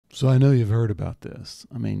So I know you've heard about this.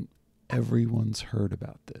 I mean, everyone's heard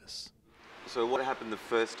about this. So what happened the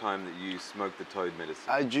first time that you smoked the toad medicine?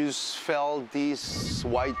 I just felt this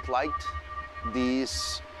white light,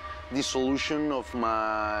 this dissolution of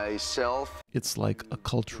myself. It's like a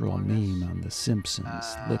cultural meme on The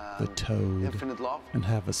Simpsons. Lick the toad Infinite love, and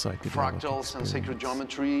have a psychedelic fractals and sacred experience.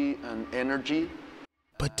 geometry and energy.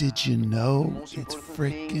 But did you The know most it's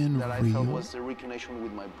important thing freaking that I felt real? was the reconnection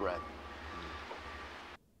with my breath.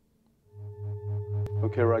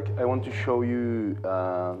 Okay, Rack, I want to show you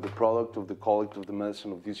the product of the Collect of the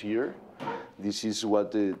Medicine of this year. This is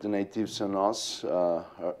what the natives and us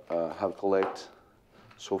have collected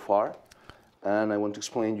so far. And I want to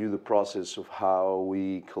explain you the process of how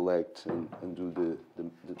we collect and do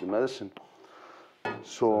the medicine.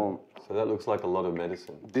 So that looks like a lot of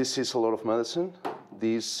medicine. this is a lot of medicine.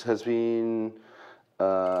 This has been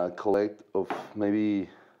a collect of maybe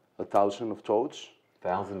 1,000 of toads.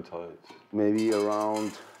 1,000 toads. Maybe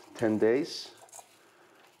around 10 days.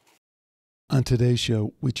 On today's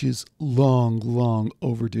show, which is long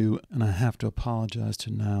overdue, and I have to apologize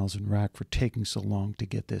to Niles and Rack for taking so long to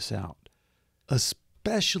get this out,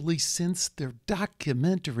 especially since their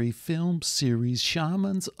documentary film series,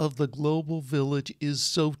 Shamans of the Global Village, is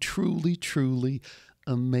so truly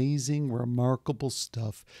amazing, remarkable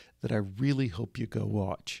stuff that I really hope you go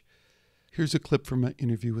watch. Here's a clip from my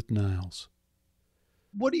interview with Niles.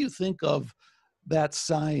 What do you think of that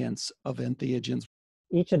science of entheogens?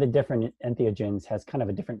 Each of the different entheogens has kind of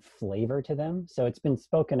a different flavor to them. So it's been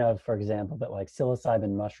spoken of, for example, that like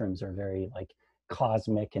psilocybin mushrooms are very like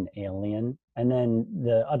cosmic and alien. And then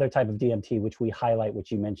the other type of DMT, which we highlight,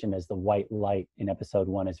 which you mentioned as the white light in episode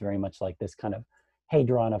 1, is very much like this kind of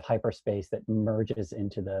hadron of hyperspace that merges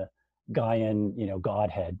into the Gaian,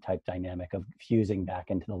 Godhead type dynamic of fusing back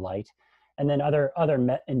into the light. And then other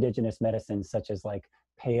indigenous medicines such as like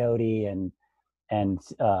peyote and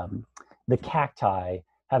the cacti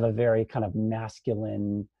have a very kind of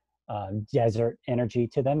masculine desert energy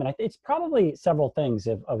to them. And it's probably several things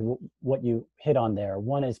of what you hit on there.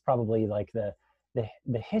 One is probably like the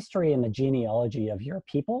history and the genealogy of your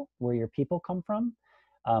people, where your people come from,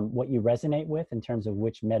 what you resonate with in terms of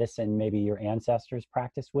which medicine maybe your ancestors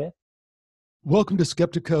practiced with. Welcome to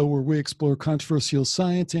Skeptiko, where we explore controversial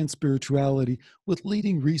science and spirituality with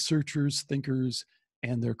leading researchers, thinkers,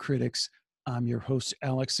 and their critics. I'm your host,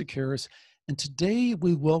 Alex Sakaris, and today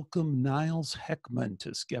we welcome Niles Heckman to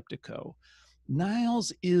Skeptiko.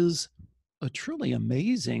 Niles is a truly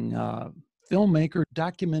amazing filmmaker,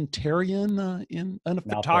 documentarian, and a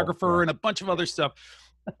photographer, and a bunch of other stuff.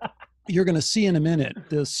 You're going to see in a minute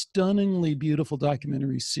the stunningly beautiful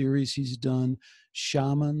documentary series he's done,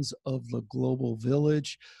 Shamans of the Global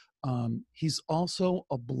Village. He's also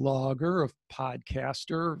a blogger, a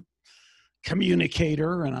podcaster,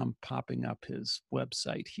 communicator, and I'm popping up his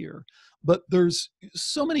website here. But there's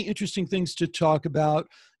so many interesting things to talk about.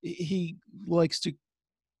 He likes to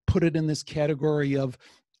put it in this category of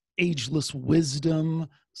ageless wisdom.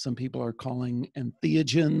 Some people are calling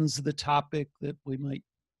entheogens the topic that we might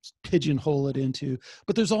pigeonhole it into.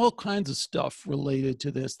 But there's all kinds of stuff related to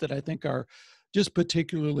this that I think are just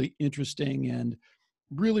particularly interesting, and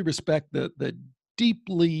really respect the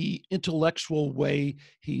deeply intellectual way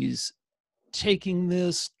he's taking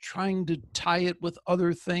this, trying to tie it with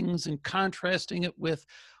other things and contrasting it with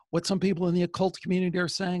what some people in the occult community are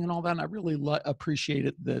saying and all that. And I really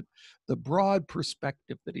appreciated the broad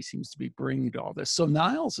perspective that he seems to be bringing to all this. So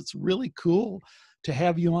Niles, it's really cool to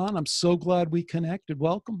have you on. I'm so glad we connected.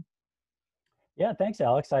 Welcome. Yeah, thanks,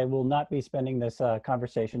 Alex. I will not be spending this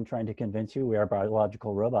conversation trying to convince you we are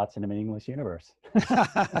biological robots in a meaningless universe.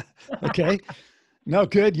 Okay. No,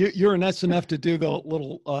 good. You're nice enough to do the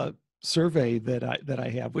little survey that I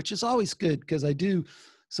have, which is always good, because I do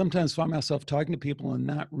sometimes find myself talking to people and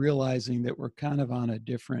not realizing that we're kind of on a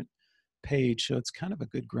different page. So it's kind of a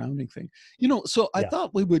good grounding thing. So I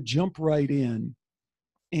thought we would jump right in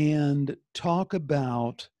and talk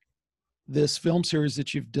about this film series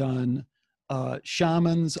that you've done,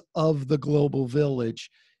 Shamans of the Global Village.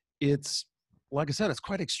 It's, like I said, it's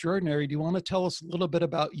quite extraordinary. Do you want to tell us a little bit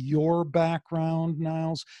about your background,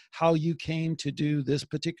 Niles, how you came to do this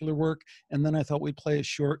particular work? And then I thought we'd play a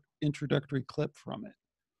short introductory clip from it.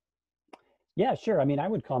 Yeah, sure. I mean, I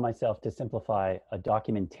would call myself, to simplify, a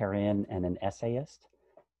documentarian and an essayist.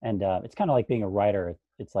 And it's kind of like being a writer.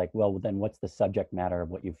 It's like, well, then what's the subject matter of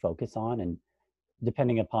what you focus on? And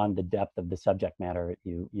depending upon the depth of the subject matter,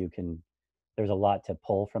 you can, there's a lot to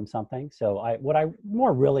pull from something. So what I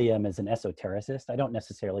more really am is an esotericist. I don't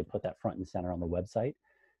necessarily put that front and center on the website,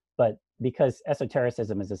 but because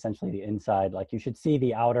esotericism is essentially the inside, like you should see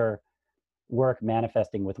the outer work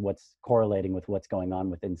manifesting with what's correlating with what's going on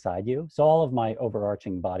with inside you. So all of my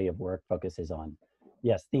overarching body of work focuses on,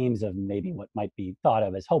 yes, themes of maybe what might be thought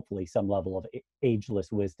of as hopefully some level of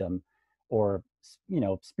ageless wisdom or,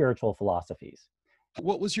 spiritual philosophies.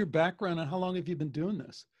 What was your background and how long have you been doing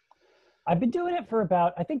this? I've been doing it for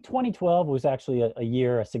about, I think 2012 was actually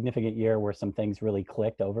a significant year where some things really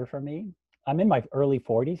clicked over for me. I'm in my early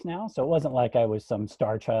 40s now, so it wasn't like I was some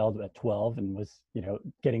star child at 12 and was,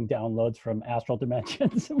 getting downloads from astral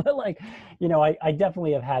dimensions. But I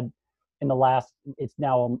definitely have had in the last, it's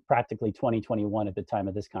now practically 2021 at the time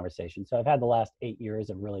of this conversation. So I've had the last 8 years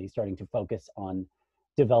of really starting to focus on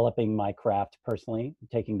developing my craft personally,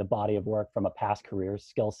 taking the body of work from a past career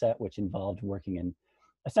skill set, which involved working in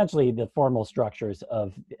essentially the formal structures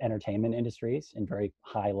of the entertainment industries in very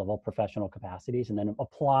high level professional capacities, and then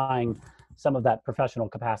applying some of that professional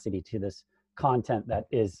capacity to this content that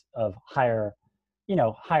is of higher,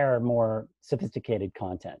 more sophisticated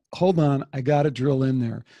content. Hold on, I got to drill in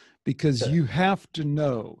there because Sure. you have to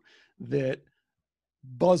know that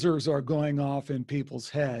buzzers are going off in people's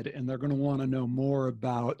head and they're going to want to know more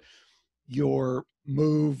about your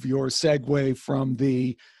move, your segue from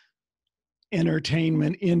the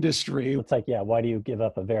entertainment industry. It's like, why do you give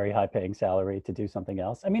up a very high paying salary to do something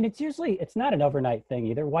else? I mean, it's not an overnight thing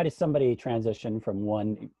either. Why does somebody transition from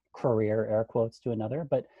one career, air quotes, to another?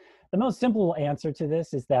 But the most simple answer to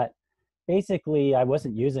this is that basically I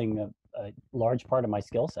wasn't using a large part of my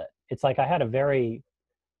skill set. It's like I had a very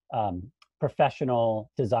professional,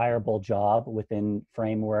 desirable job within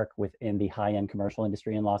framework within the high-end commercial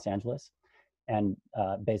industry in Los Angeles, and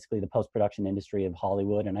basically the post-production industry of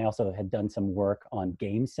Hollywood. And I also had done some work on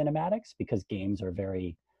game cinematics, because games are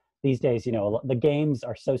these days, the games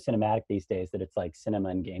are so cinematic these days that it's like cinema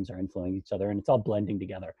and games are influencing each other and it's all blending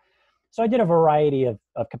together. So I did a variety of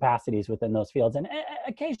capacities within those fields. And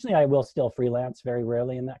occasionally I will still freelance, very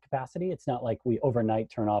rarely in that capacity. It's not like we overnight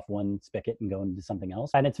turn off one spigot and go into something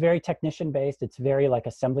else. And it's very technician based. It's very like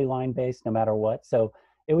assembly line based, no matter what. So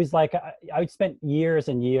it was like I spent years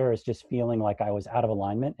and years just feeling like I was out of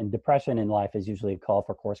alignment, and depression in life is usually a call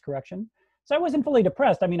for course correction. So I wasn't fully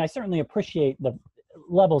depressed. I mean, I certainly appreciate the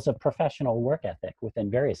levels of professional work ethic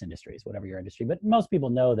within various industries, whatever your industry, but most people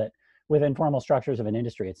know that within formal structures of an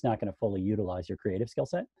industry, it's not going to fully utilize your creative skill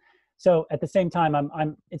set. So at the same time,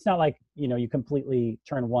 it's not like, you completely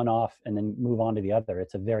turn one off and then move on to the other.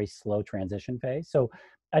 It's a very slow transition phase. So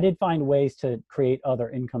I did find ways to create other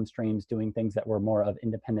income streams doing things that were more of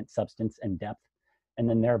independent substance and depth. And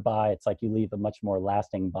then thereby, it's like you leave a much more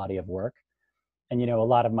lasting body of work. And, a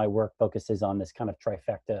lot of my work focuses on this kind of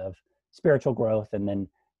trifecta of spiritual growth and then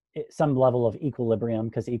some level of equilibrium,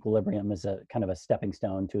 because equilibrium is a kind of a stepping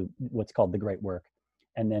stone to what's called the great work.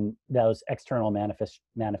 And then those external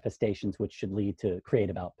manifestations, which should lead to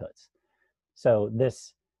creative outputs. So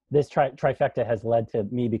this trifecta has led to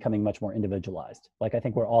me becoming much more individualized. Like I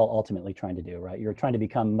think we're all ultimately trying to do, right? You're trying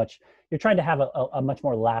to have a much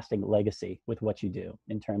more lasting legacy with what you do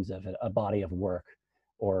in terms of a body of work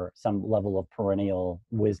or some level of perennial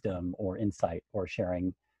wisdom or insight or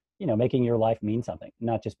sharing, making your life mean something,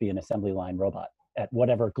 not just be an assembly line robot at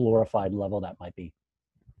whatever glorified level that might be.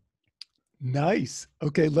 Nice.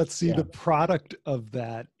 Okay, let's see the product of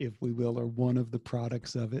that, if we will, or one of the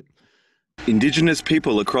products of it. Indigenous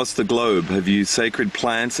people across the globe have used sacred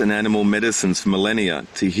plants and animal medicines for millennia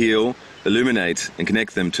to heal, illuminate, and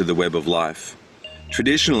connect them to the web of life.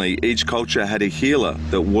 Traditionally, each culture had a healer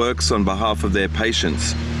that works on behalf of their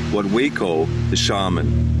patients, what we call the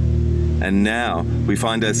shaman. And now we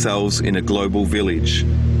find ourselves in a global village.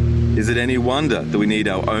 Is it any wonder that we need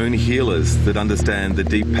our own healers that understand the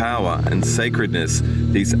deep power and sacredness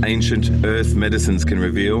these ancient earth medicines can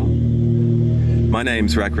reveal? My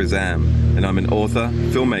name's Rak Razam, and I'm an author,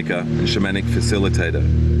 filmmaker, and shamanic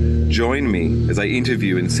facilitator. Join me as I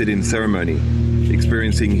interview and sit in ceremony,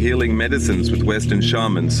 experiencing healing medicines with Western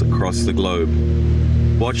shamans across the globe.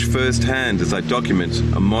 Watch firsthand as I document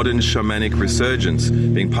a modern shamanic resurgence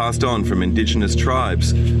being passed on from indigenous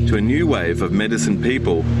tribes to a new wave of medicine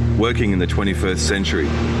people working in the 21st century.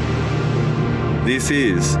 This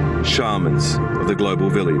is Shamans of the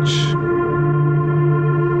Global Village.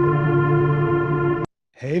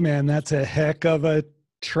 Hey man, that's a heck of a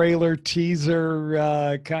trailer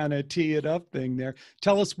teaser kind of tee it up thing there.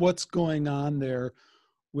 Tell us what's going on there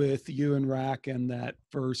with you and Rak and that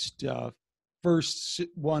first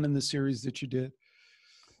one in the series that you did.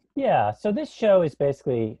 Yeah, so this show is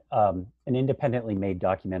basically an independently made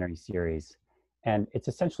documentary series, and it's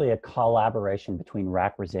essentially a collaboration between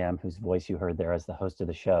Rak Razam, whose voice you heard there as the host of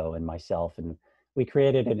the show, and myself. And we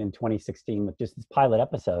created it in 2016 with just this pilot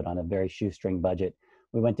episode on a very shoestring budget.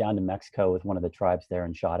 We went down to Mexico with one of the tribes there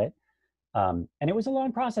and shot it. And it was a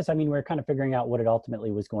long process. I mean, we were kind of figuring out what it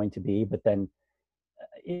ultimately was going to be, but then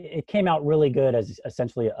it came out really good as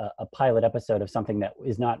essentially a pilot episode of something that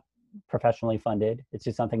is not professionally funded. It's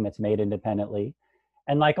just something that's made independently.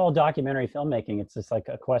 And like all documentary filmmaking, it's just like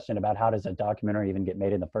a question about how does a documentary even get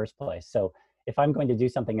made in the first place? So if I'm going to do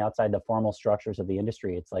something outside the formal structures of the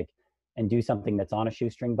industry, it's like, and do something that's on a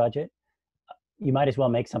shoestring budget, you might as well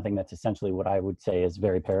make something that's essentially what I would say is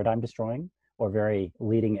very paradigm destroying or very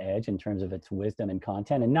leading edge in terms of its wisdom and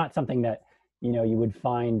content, and not something that, you know, you would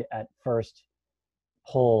find at first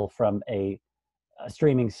pull from a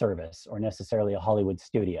streaming service or necessarily a Hollywood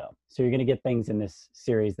studio. So you're going to get things in this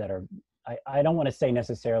series that are, I don't want to say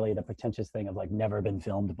necessarily the pretentious thing of like never been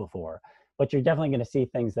filmed before, but you're definitely going to see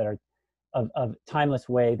things that are of timeless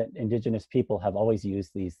way that indigenous people have always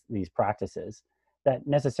used these practices that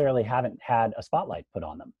necessarily haven't had a spotlight put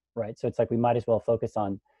on them, right? So it's like we might as well focus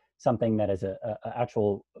on something that is a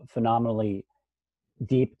actual phenomenally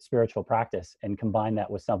deep spiritual practice and combine that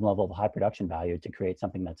with some level of high production value to create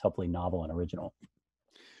something that's hopefully novel and original.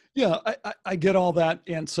 Yeah, I get all that.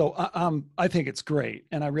 And so I think it's great.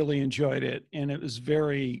 And I really enjoyed it. And it was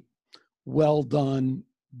very well done,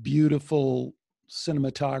 beautiful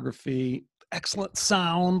cinematography, excellent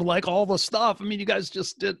sound, like all the stuff. I mean, you guys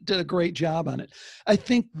just did a great job on it. I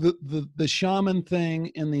think the shaman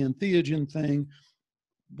thing and the entheogen thing,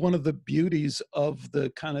 one of the beauties of the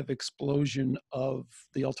kind of explosion of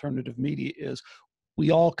the alternative media is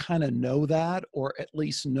we all kind of know that, or at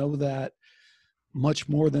least know that much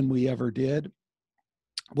more than we ever did.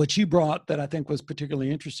 What you brought that I think was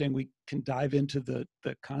particularly interesting, we can dive into the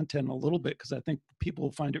content a little bit because I think people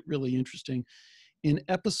will find it really interesting. In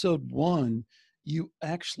episode 1, you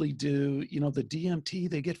actually do, you know, the DMT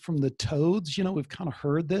they get from the toads. You know, we've kind of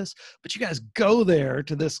heard this, but you guys go there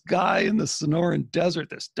to this guy in the Sonoran Desert,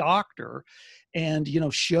 this doctor, and, you know,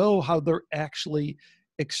 show how they're actually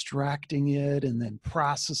extracting it and then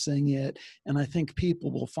processing it. And I think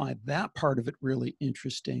people will find that part of it really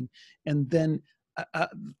interesting. And then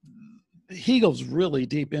he goes really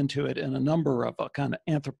deep into it in a number of a kind of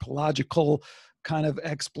anthropological kind of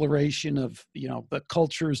exploration of, you know, the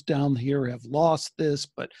cultures down here have lost this,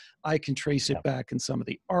 but I can trace it back in some of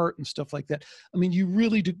the art and stuff like that. I mean, you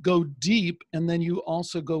really do go deep, and then you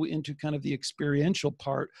also go into kind of the experiential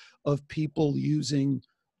part of people using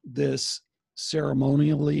this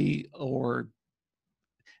ceremonially, or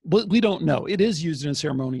we don't know. It is used in a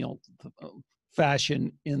ceremonial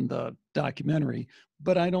fashion in the documentary,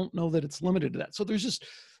 but I don't know that it's limited to that. So there's just,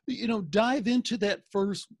 you know, dive into that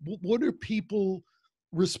first. What are people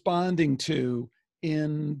responding to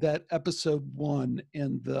in that episode 1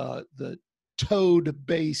 and the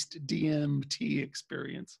toad-based DMT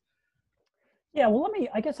experience? Yeah, well,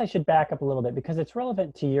 I guess I should back up a little bit because it's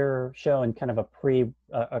relevant to your show and kind of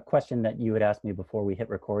a question that you had asked me before we hit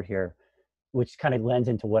record here, which kind of lends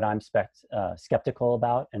into what I'm skeptical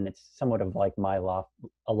about. And it's somewhat of like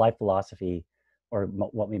a life philosophy, or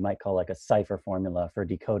what we might call like a cipher formula for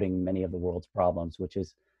decoding many of the world's problems, which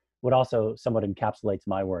is what also somewhat encapsulates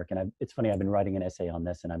my work. And it's funny, I've been writing an essay on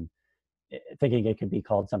this, and I'm thinking it could be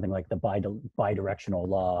called something like the bidirectional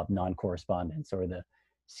law of non-correspondence, or the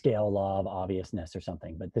scale law of obviousness, or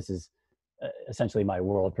something. But this is essentially my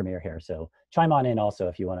world premiere here. So chime on in also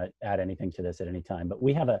if you want to add anything to this at any time. But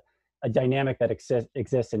we have a dynamic that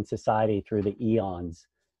exists in society through the eons,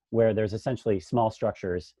 where there's essentially small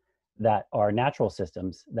structures that are natural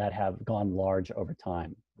systems that have gone large over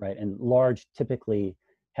time, right? And large typically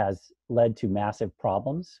has led to massive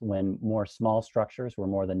problems when more small structures were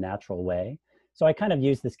more the natural way. So I kind of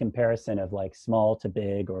use this comparison of like small to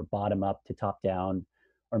big, or bottom up to top down,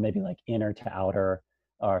 or maybe like inner to outer,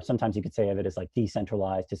 or sometimes you could say of it as like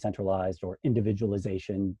decentralized to centralized, or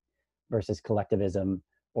individualization versus collectivism,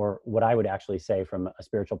 or what I would actually say from a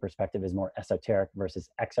spiritual perspective is more esoteric versus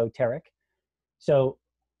exoteric. So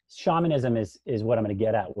shamanism is what I'm going to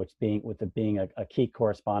get at, which being a key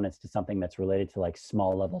correspondence to something that's related to like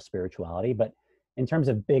small level spirituality. But in terms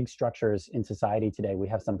of big structures in society today, we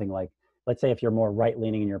have something like, let's say if you're more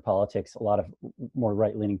right-leaning in your politics, a lot of more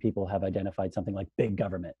right-leaning people have identified something like big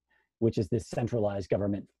government, which is this centralized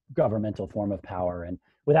governmental form of power. And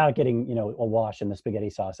without getting, you know, awash in the spaghetti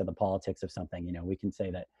sauce of the politics of something, you know, we can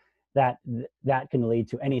say that can lead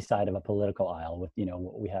to any side of a political aisle with, you know,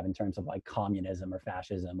 what we have in terms of like communism or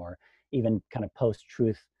fascism, or even kind of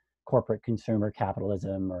post-truth corporate consumer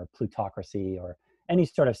capitalism, or plutocracy, or any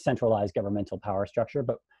sort of centralized governmental power structure.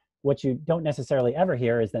 But what you don't necessarily ever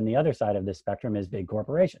hear is then the other side of this spectrum is big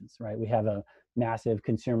corporations, right? We have a massive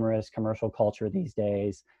consumerist commercial culture these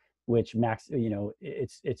days, which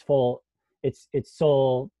it's full its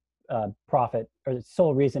sole profit, or its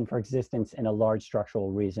sole reason for existence in a large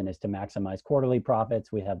structural reason, is to maximize quarterly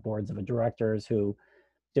profits. We have boards of directors who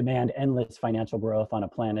demand endless financial growth on a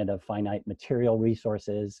planet of finite material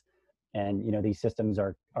resources. And these systems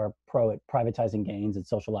are pro at privatizing gains and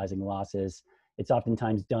socializing losses. It's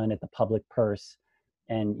oftentimes done at the public purse.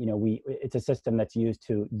 And it's a system that's used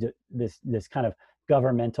to this kind of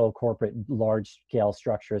governmental, corporate, large-scale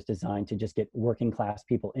structure is designed to just get working class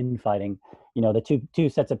people infighting. The two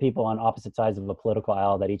sets of people on opposite sides of a political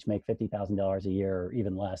aisle that each make $50,000 a year or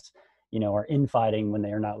even less, are infighting when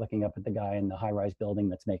they are not looking up at the guy in the high-rise building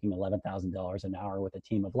that's making $11,000 an hour with a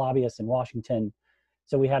team of lobbyists in Washington.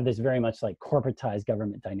 So we have this very much like corporatized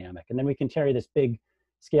government dynamic. And then we can carry this big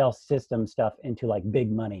scale system stuff into like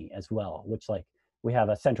big money as well, which like we have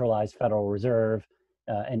a centralized Federal Reserve,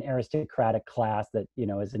 an aristocratic class that,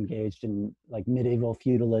 is engaged in like medieval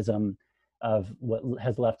feudalism of what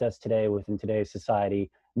has left us today within today's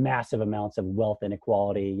society, massive amounts of wealth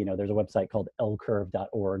inequality. There's a website called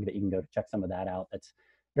lcurve.org that you can go to check some of that out. That's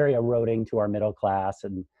very eroding to our middle class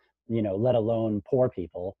and, let alone poor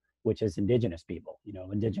people, which is indigenous people.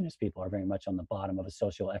 Indigenous people are very much on the bottom of a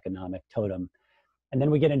socioeconomic totem. And then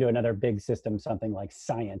we get into another big system, something like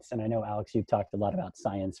science. And I know, Alex, you've talked a lot about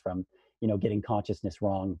science from, getting consciousness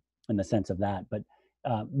wrong in the sense of that. But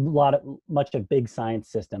much of big science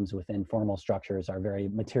systems within formal structures are very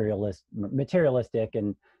materialistic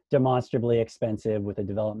and demonstrably expensive, with the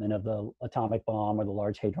development of the atomic bomb or the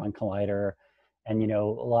Large Hadron Collider. And, a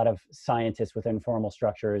lot of scientists within formal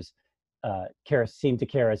structures seem to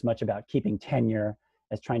care as much about keeping tenure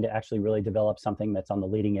as trying to actually really develop something that's on the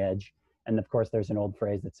leading edge. And of course, there's an old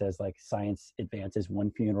phrase that says like science advances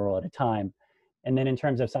one funeral at a time. And then in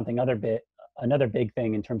terms of another big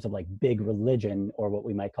thing in terms of like big religion, or what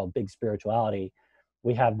we might call big spirituality,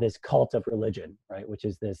 we have this cult of religion, right? Which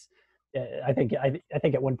is this, I think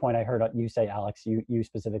at one point I heard you say, Alex, you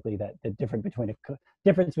specifically, that the difference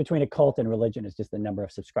between a cult and religion is just the number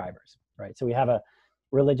of subscribers, right? So we have a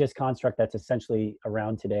religious construct that's essentially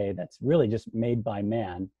around today that's really just made by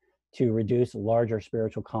man to reduce larger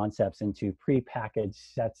spiritual concepts into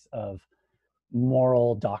prepackaged sets of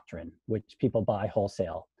moral doctrine, which people buy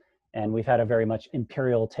wholesale. And we've had a very much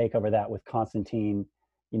imperial take over that with Constantine,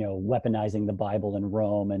 weaponizing the Bible in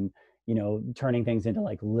Rome and, turning things into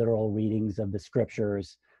like literal readings of the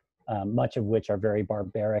scriptures, much of which are very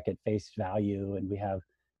barbaric at face value. And we have,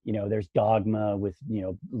 there's dogma with,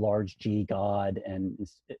 large G God, and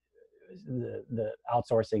the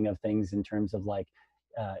outsourcing of things in terms of like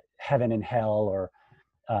heaven and hell, or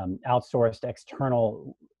outsourced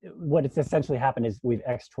external. What it's essentially happened is we've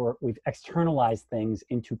externalized things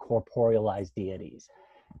into corporealized deities.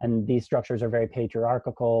 And these structures are very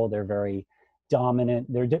patriarchal. They're very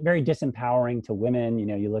dominant. They're very disempowering to women.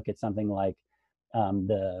 You look at something like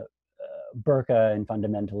the burqa in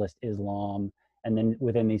fundamentalist Islam. And then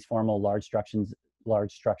within these formal large structures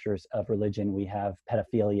of religion, we have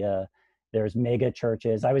pedophilia. There's mega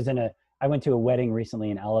churches. I went to a wedding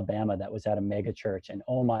recently in Alabama that was at a mega church, and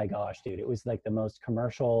oh my gosh, dude, it was like the most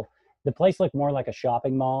commercial. The place looked more like a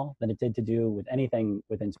shopping mall than it did to do with anything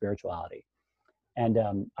within spirituality. And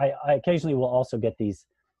I occasionally will also get these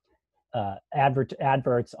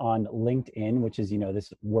adverts on LinkedIn, which is,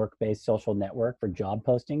 this work-based social network for job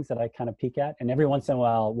postings that I kind of peek at. And every once in a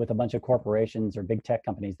while, with a bunch of corporations or big tech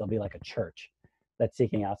companies, there'll be like a church that's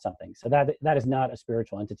seeking out something. So that is not a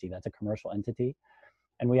spiritual entity. That's a commercial entity.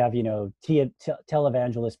 And we have,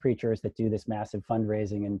 televangelist preachers that do this massive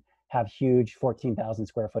fundraising and have huge 14,000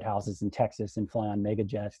 square foot houses in Texas and fly on mega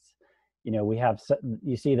jets.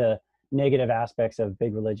 You see the negative aspects of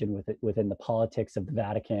big religion within the politics of the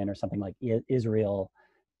Vatican or something like Israel.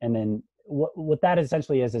 And then what that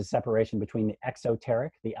essentially is separation between the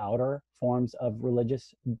exoteric, the outer forms of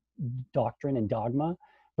religious doctrine and dogma,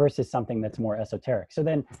 versus something that's more esoteric. So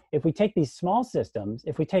then if we take these small systems,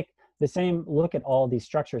 if we take the same look at all of these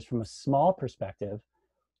structures from a small perspective,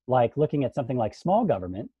 like looking at something like small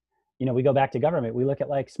government, we go back to government, we look at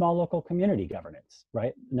like small local community governance,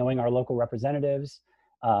 right? Knowing our local representatives,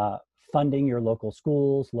 funding your local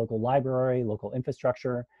schools, local library, local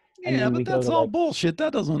infrastructure. And yeah, but that's all like, bullshit.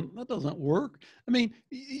 That doesn't work. I mean,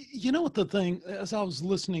 you know what the thing, as I was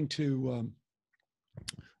listening to,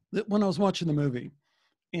 when I was watching the movie,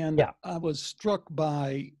 and yeah. I was struck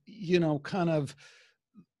by, kind of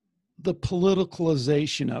the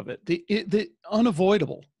politicalization of it, the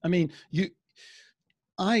unavoidable. I mean,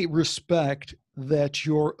 I respect that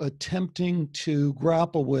you're attempting to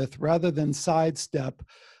grapple with, rather than sidestep,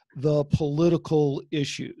 the political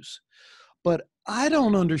issues. But I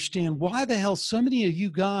don't understand why the hell so many of you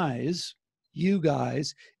guys you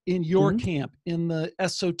guys in your camp, in the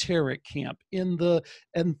esoteric camp, in the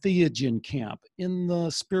entheogen camp, in the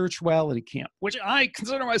spirituality camp, which I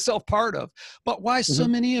consider myself part of, but why so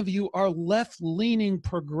many of you are left-leaning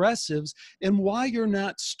progressives, and why you're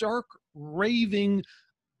not stark raving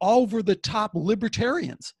over the top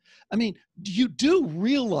libertarians. I mean, you do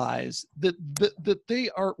realize that they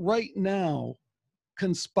are right now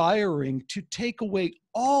conspiring to take away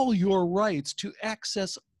all your rights to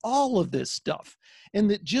access all of this stuff. And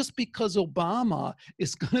that just because Obama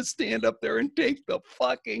is going to stand up there and take the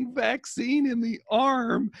fucking vaccine in the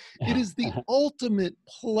arm, it is the ultimate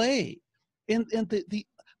play. And the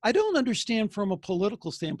I don't understand from a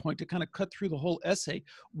political standpoint, to kind of cut through the whole essay,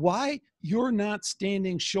 why you're not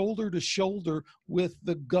standing shoulder to shoulder with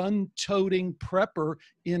the gun-toting prepper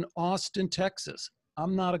in Austin, Texas.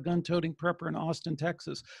 I'm not a gun-toting prepper in Austin,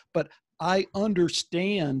 Texas, but I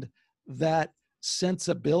understand that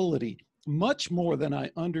sensibility much more than I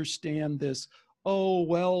understand this, oh,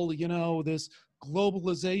 well, you know, this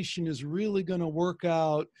globalization is really going to work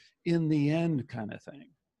out in the end kind of thing.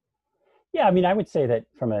 Yeah, I mean, I would say that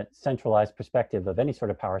from a centralized perspective of any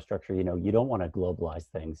sort of power structure, you know, you don't want to globalize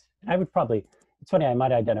things. I would probably, it's funny, I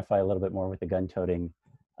might identify a little bit more with the gun-toting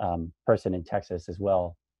person in Texas as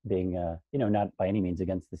well, being, you know, not by any means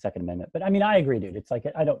against the Second Amendment. But I mean, I agree, dude. It's like,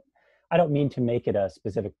 I don't mean to make it a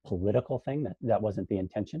specific political thing. That wasn't the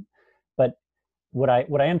intention. But what I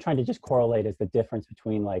am trying to just correlate is the difference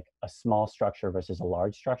between like a small structure versus a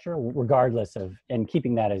large structure, regardless of, and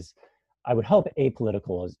keeping that as, I would hope,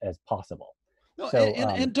 apolitical as possible. No, so,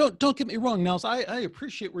 and don't get me wrong, Niles. I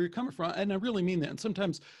appreciate where you're coming from, and I really mean that. And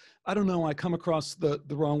sometimes, I don't know, I come across the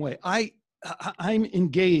wrong way. I'm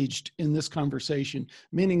engaged in this conversation,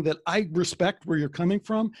 meaning that I respect where you're coming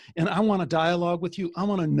from, and I want to dialogue with you. I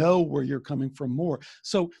want to know where you're coming from more.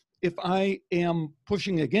 So if I am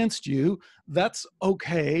pushing against you, that's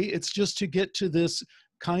okay. It's just to get to this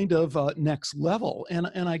kind of next level.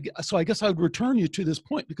 So I guess I would return you to this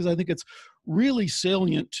point because I think it's really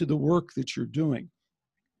salient to the work that you're doing.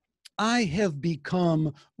 I have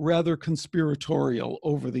become rather conspiratorial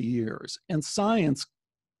over the years, and science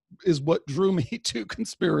is what drew me to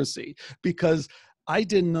conspiracy, because I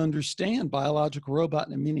didn't understand biological robot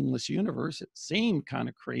in a meaningless universe. It seemed kind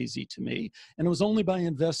of crazy to me. And it was only by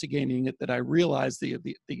investigating it that I realized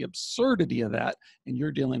the absurdity of that. And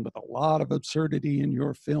you're dealing with a lot of absurdity in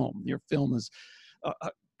your film. Your film is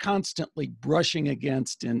constantly brushing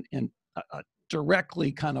against and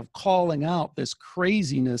directly kind of calling out this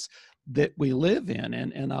craziness that we live in.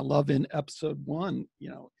 And I love in episode 1, you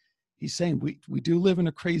know, he's saying we do live in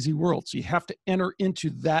a crazy world. So you have to enter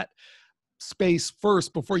into that space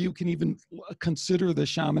first before you can even consider the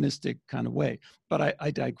shamanistic kind of way. But I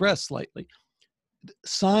digress slightly.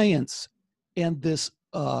 Science and this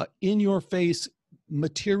in-your-face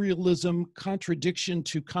materialism, contradiction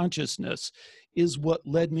to consciousness, is what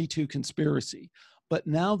led me to conspiracy. But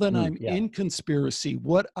now that I'm in conspiracy,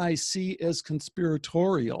 what I see as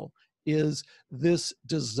conspiratorial is this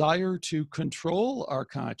desire to control our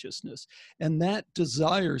consciousness. And that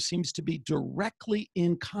desire seems to be directly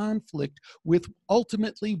in conflict with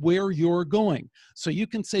ultimately where you're going. So you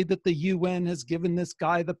can say that the UN has given this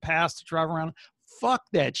guy the pass to drive around. Fuck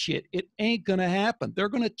that shit. It ain't gonna happen. They're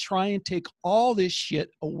gonna try and take all this shit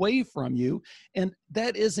away from you. And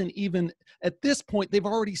that isn't even, at this point, they've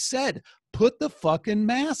already said, put the fucking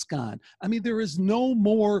mask on. I mean, there is no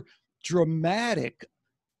more dramatic,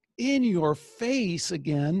 in your face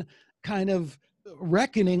again kind of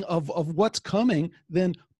reckoning of what's coming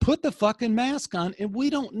than put the fucking mask on. And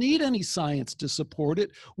we don't need any science to support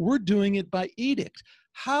it. We're doing it by edict.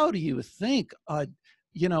 How do you think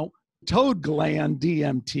you know, toad gland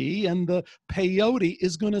DMT and the peyote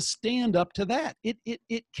is going to stand up to that?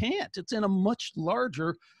 It can't. It's in a much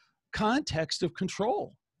larger context of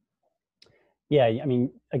control. Yeah, I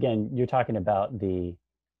mean, again, you're talking about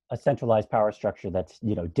a centralized power structure that's,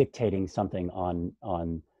 you know, dictating something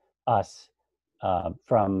on us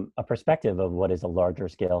from a perspective of what is a larger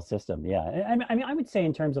scale system. Yeah, I mean, I would say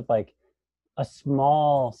in terms of like a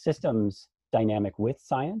small systems dynamic with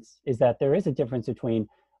science is that there is a difference between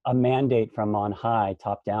a mandate from on high,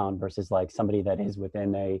 top down, versus like somebody that is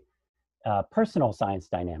within a personal science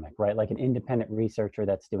dynamic, right? Like an independent researcher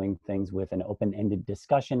that's doing things with an open-ended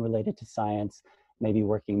discussion related to science, maybe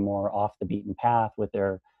working more off the beaten path with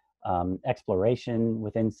their exploration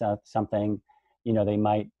within something. You know, they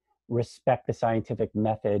might respect the scientific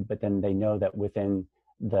method, but then they know that within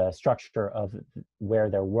the structure of where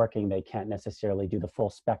they're working, they can't necessarily do the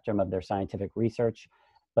full spectrum of their scientific research,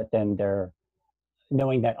 but then they're,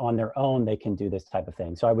 knowing that on their own they can do this type of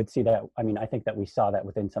thing. So I would see that, I mean, I think that we saw that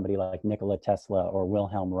within somebody like Nikola Tesla or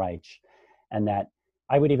Wilhelm Reich, and that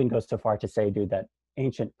I would even go so far to say, dude, that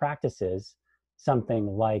ancient practices, something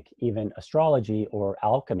like even astrology or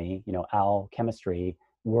alchemy, you know, alchemistry,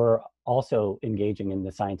 were also engaging in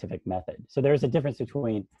the scientific method. So there's a difference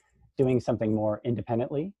between doing something more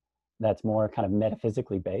independently, that's more kind of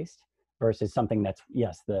metaphysically based, versus something that's,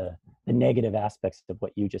 yes, the negative aspects of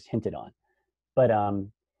what you just hinted on. But I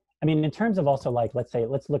mean, in terms of also like, let's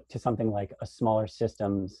look to something like a smaller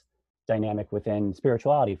systems dynamic within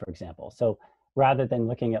spirituality, for example. So rather than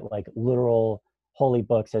looking at like literal holy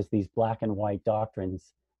books as these black and white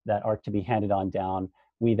doctrines that are to be handed on down,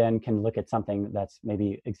 we then can look at something that's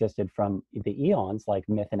maybe existed from the eons, like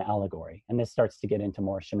myth and allegory. And this starts to get into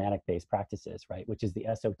more shamanic-based practices, right? Which is the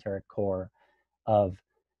esoteric core of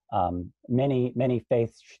many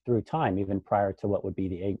faiths through time, even prior to what would be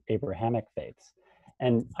the Abrahamic faiths.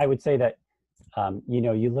 And I would say that, you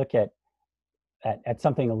know, you look at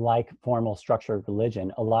something like formal structured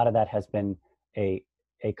religion, a lot of that has been a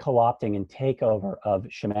co-opting and takeover of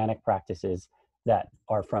shamanic practices that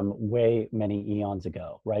are from way many eons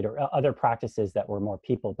ago, right? Or other practices that were more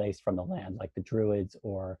people-based from the land, like the Druids,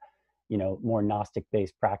 or, you know, more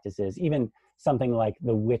Gnostic-based practices, even something like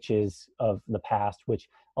the witches of the past, which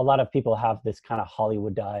a lot of people have this kind of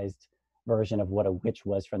Hollywoodized version of what a witch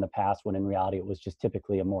was from the past, when in reality it was just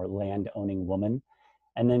typically a more land-owning woman.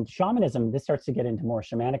 And then shamanism, this starts to get into more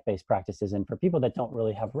shamanic-based practices. And for people that don't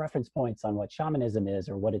really have reference points on what shamanism is,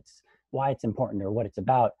 or why it's important, or what it's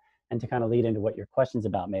about, and to kind of lead into what your questions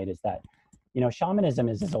about made, is that, you know, shamanism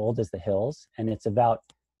is as old as the hills, and it's about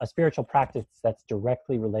a spiritual practice that's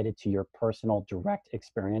directly related to your personal direct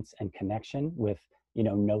experience and connection with, you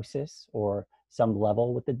know, gnosis, or some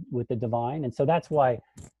level with the divine. And so that's why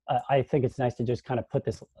I think it's nice to just kind of put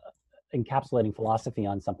this encapsulating philosophy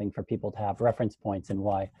on something for people to have reference points, and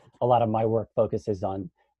why a lot of my work focuses on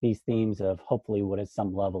these themes of hopefully what is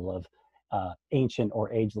some level of ancient or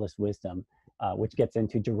ageless wisdom, which gets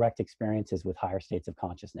into direct experiences with higher states of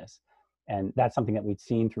consciousness. And that's something that we've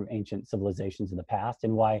seen through ancient civilizations in the past,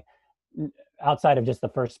 and why, outside of just the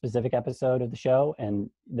first specific episode of the show, and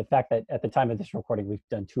the fact that at the time of this recording, we've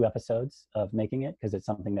done 2 episodes of making it, because it's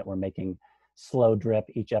something that we're making slow drip.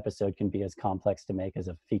 Each episode can be as complex to make as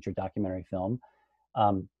a feature documentary film.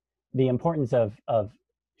 The importance of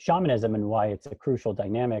shamanism, and why it's a crucial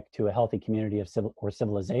dynamic to a healthy community of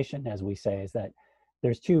civilization, as we say, is that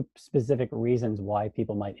there's 2 specific reasons why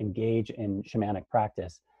people might engage in shamanic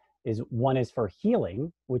practice. One is for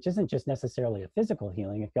healing, which isn't just necessarily a physical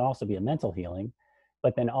healing, it can also be a mental healing,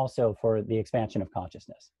 but then also for the expansion of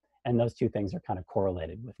consciousness. And those 2 things are kind of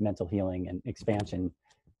correlated with mental healing and expansion,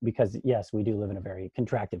 because yes, we do live in a very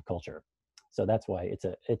contractive culture. So that's why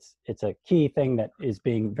it's a key thing that is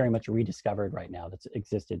being very much rediscovered right now, that's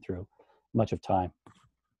existed through much of time.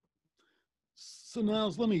 So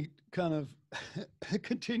Niles, let me kind of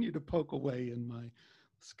continue to poke away in my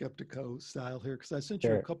Skeptiko style here, because I sent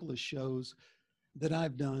you a couple of shows that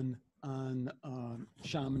I've done on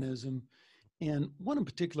shamanism, and one in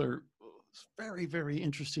particular is very, very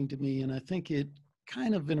interesting to me, and I think it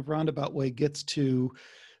kind of in a roundabout way gets to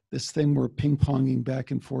this thing we're ping-ponging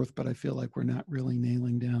back and forth, but I feel like we're not really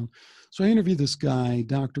nailing down. So I interviewed this guy,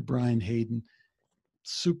 Dr. Brian Hayden,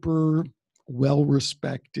 super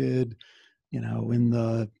well-respected, you know, in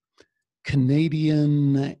the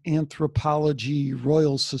Canadian Anthropology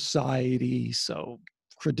Royal Society, so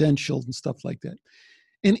credentialed and stuff like that.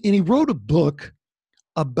 And he wrote a book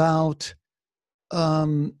about,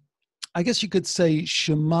 I guess you could say,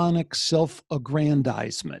 shamanic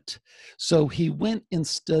self-aggrandizement. So he went and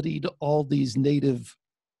studied all these native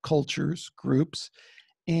cultures, groups,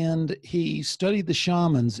 and he studied the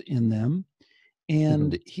shamans in them.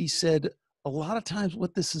 And he said, a lot of times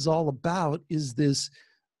what this is all about is this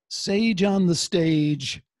sage on the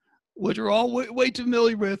stage, which we're all way too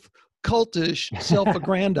familiar with, cultish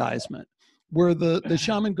self-aggrandizement, where the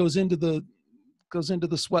shaman goes into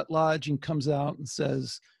the sweat lodge and comes out and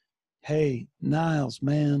says, "Hey, Niles,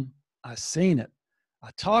 man, I seen it. I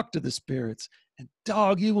talked to the spirits, and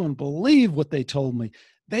dog, you wouldn't believe what they told me.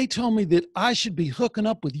 They told me that I should be hooking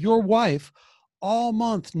up with your wife all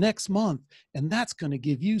month next month, and that's going to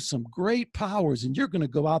give you some great powers, and you're going to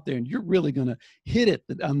go out there and you're really going to hit it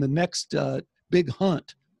on the next big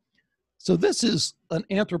hunt." So this is an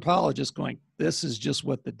anthropologist going, this is just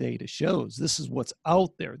what the data shows. This is what's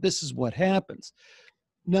out there. This is what happens.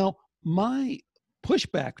 Now, my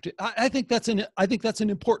pushback to, I think that's an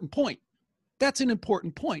important point. That's an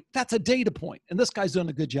important point. That's a data point. And this guy's done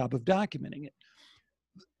a good job of documenting it.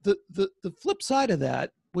 The flip side of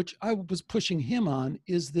that which I was pushing him on,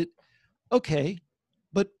 is that, okay,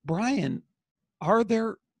 but Brian, are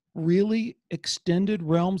there really extended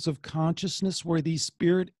realms of consciousness where these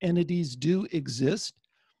spirit entities do exist?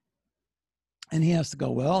 And he has to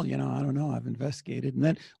go, well, you know, I don't know, I've investigated. And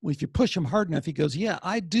then if you push him hard enough, he goes, yeah,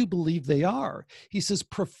 I do believe they are. He says,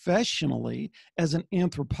 professionally, as an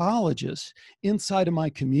anthropologist inside of my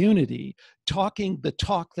community, talking the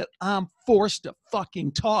talk that I'm forced to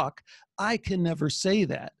fucking talk, I can never say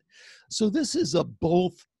that. So this is a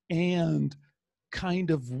both and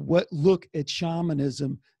kind of what look at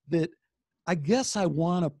shamanism that I guess I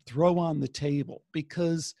want to throw on the table,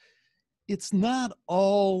 because it's not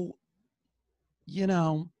all, you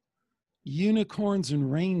know, unicorns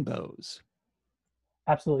and rainbows.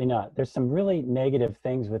 Absolutely not. There's some really negative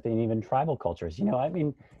things within even tribal cultures. You know, I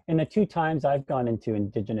mean, in the 2 times I've gone into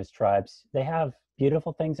indigenous tribes, they have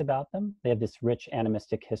beautiful things about them. They have this rich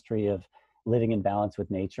animistic history of living in balance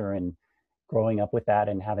with nature and growing up with that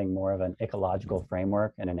and having more of an ecological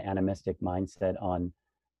framework and an animistic mindset on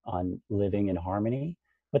living in harmony.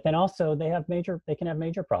 But then also they can have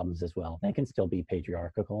major problems as well. They can still be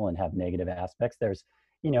patriarchal and have negative aspects. There's,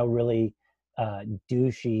 you know, really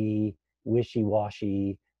douchey,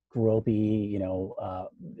 wishy-washy, gropey, you know,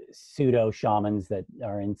 pseudo shamans that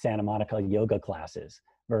are in Santa Monica yoga classes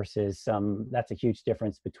versus that's a huge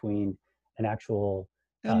difference between an actual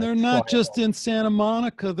and they're not just in Santa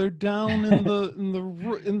Monica, they're down in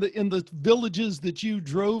the villages that you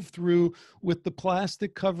drove through with the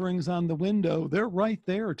plastic coverings on the window. They're right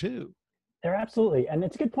there too. They're absolutely, and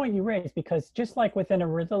it's a good point you raised, because just like within a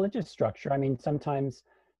religious structure, I mean, sometimes,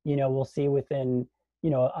 you know, we'll see within,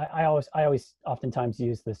 you know, I always oftentimes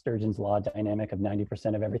use the Sturgeon's law dynamic of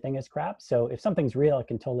 90% of everything is crap. So if something's real, it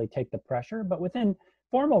can totally take the pressure. But within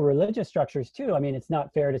formal religious structures too, I mean, it's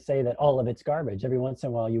not fair to say that all of it's garbage. Every once in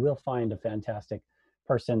a while, you will find a fantastic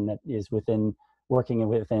person that is working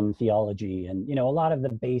within theology. And, you know, a lot of the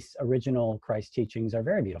base original Christ teachings are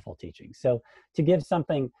very beautiful teachings. So to give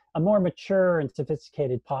something, a more mature and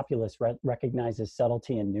sophisticated populace recognizes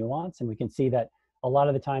subtlety and nuance. And we can see that a lot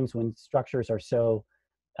of the times when structures are so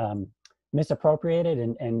misappropriated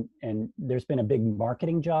and there's been a big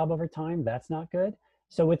marketing job over time, that's not good.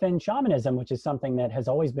 So within shamanism, which is something that has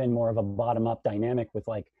always been more of a bottom-up dynamic with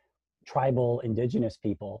like tribal indigenous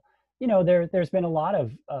people, you know, there's been a lot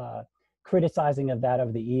of criticizing of that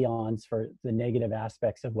over the eons for the negative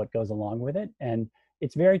aspects of what goes along with it. And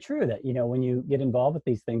it's very true that, you know, when you get involved with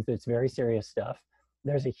these things, it's very serious stuff.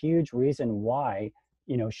 There's a huge reason why,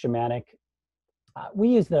 you know, shamanic, we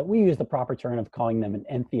use the proper term of calling them an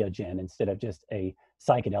entheogen instead of just a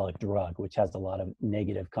psychedelic drug, which has a lot of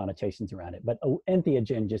negative connotations around it. But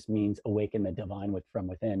entheogen just means awaken the divine from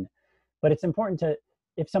within. But it's important to,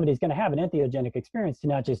 if somebody's going to have an entheogenic experience, to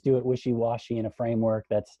not just do it wishy-washy in a framework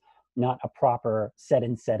that's not a proper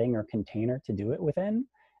setting or container to do it within,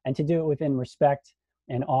 and to do it within respect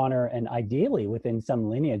and honor, and ideally within some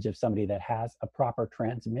lineage of somebody that has a proper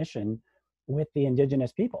transmission with the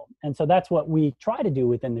indigenous people. And so that's what we try to do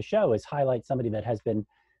within the show, is highlight somebody that has been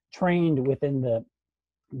trained within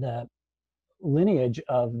the lineage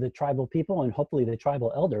of the tribal people and hopefully the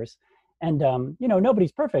tribal elders. And, you know,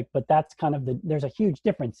 nobody's perfect, but that's kind of there's a huge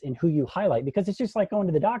difference in who you highlight, because it's just like going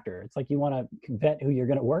to the doctor. It's like you want to vet who you're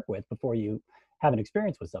going to work with before you have an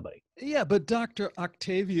experience with somebody. Yeah, but Dr.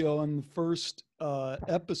 Octavio in the first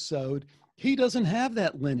episode, he doesn't have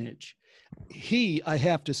that lineage. He, I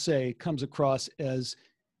have to say, comes across as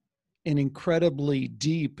an incredibly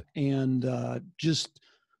deep and just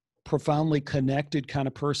profoundly connected kind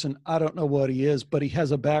of person. I don't know what he is, but he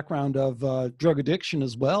has a background of drug addiction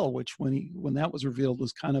as well, which when that was revealed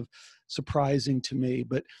was kind of surprising to me.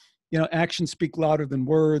 But, you know, actions speak louder than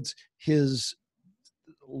words. His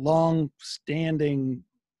long-standing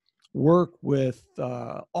work with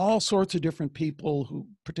all sorts of different people, who,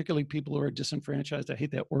 particularly people who are disenfranchised. I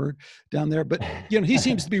hate that word down there, but, you know, he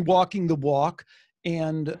seems to be walking the walk,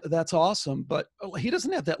 and that's awesome. But he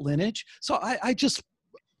doesn't have that lineage. So I just,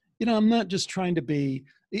 you know, I'm not just trying to be,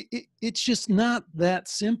 it's just not that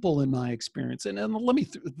simple in my experience. And let me,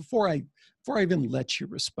 before I even let you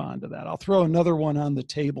respond to that, I'll throw another one on the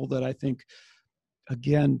table that I think,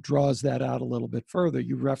 again, draws that out a little bit further.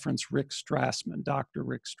 You reference Rick Strassman, Dr.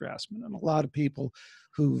 Rick Strassman, and a lot of people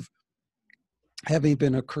who've have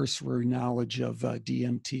even a cursory knowledge of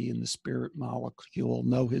DMT and the spirit molecule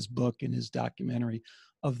know his book and his documentary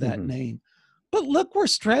of that name. But look where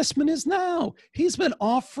Strassman is now. He's been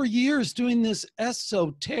off for years doing this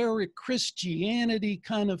esoteric Christianity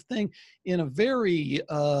kind of thing in a very,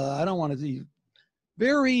 I don't want to be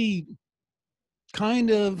very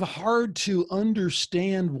kind of hard to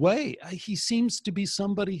understand way. He seems to be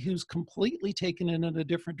somebody who's completely taken it in a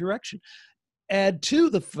different direction. Add to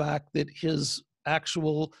the fact that his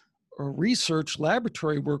actual research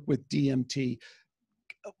laboratory work with DMT,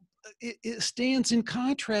 it stands in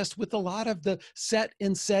contrast with a lot of the set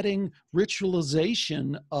and setting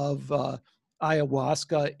ritualization of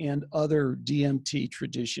ayahuasca and other DMT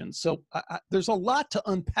traditions. So there's a lot to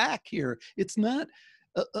unpack here. It's not,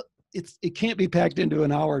 it can't be packed into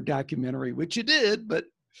an hour documentary, which you did, but.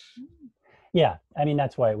 Yeah, I mean,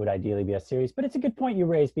 that's why it would ideally be a series, but it's a good point you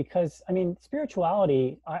raised, because I mean,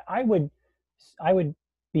 spirituality, I would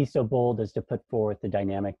be so bold as to put forth the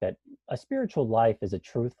dynamic that a spiritual life is a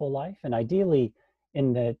truthful life. And ideally,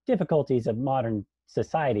 in the difficulties of modern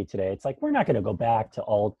society today, it's like, we're not going to go back to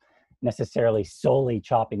old, necessarily solely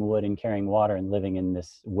chopping wood and carrying water and living in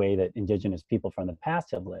this way that indigenous people from the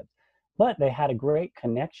past have lived. But they had a great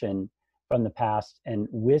connection from the past and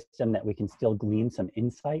wisdom that we can still glean some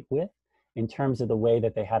insight with, in terms of the way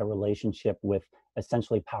that they had a relationship with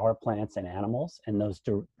essentially power plants and animals, and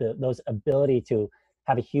those ability to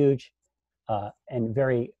have a huge and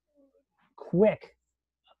very quick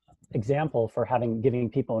example for giving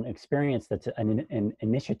people an experience that's an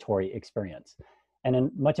initiatory experience. And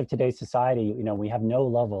in much of today's society, you know, we have no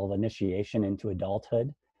level of initiation into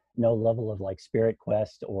adulthood, no level of like spirit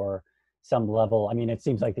quest or some level. I mean, it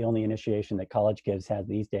seems like the only initiation that college kids have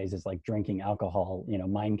these days is like drinking alcohol, you know,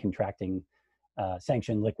 mind contracting,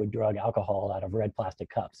 sanctioned liquid drug alcohol out of red plastic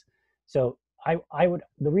cups. So the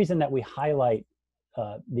reason that we highlight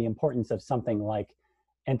the importance of something like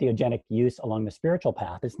entheogenic use along the spiritual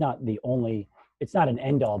path, it's not an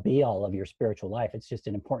end all be all of your spiritual life. It's just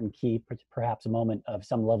an important key, perhaps a moment of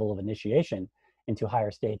some level of initiation into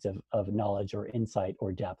higher states of knowledge or insight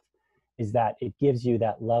or depth, is that it gives you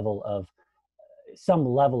that level of some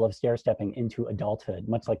level of stair stepping into adulthood,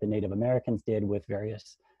 much like the Native Americans did with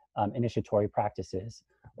various initiatory practices,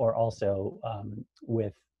 or also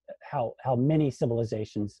with how many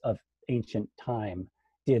civilizations of ancient time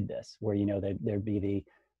did this, where, you know, there'd be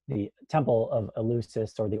the temple of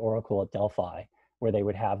Eleusis or the oracle at Delphi, where they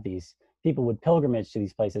would have these people would pilgrimage to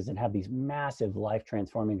these places and have these massive life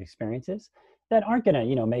transforming experiences that aren't going to,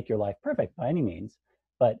 you know, make your life perfect by any means,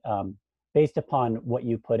 but based upon what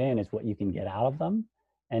you put in is what you can get out of them.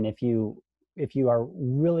 And if you are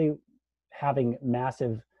really having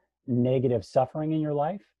massive negative suffering in your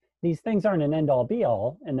life, these things aren't an end all be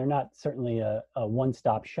all, and they're not certainly a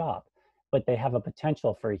one-stop shop, but they have a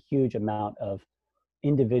potential for a huge amount of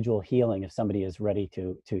individual healing if somebody is ready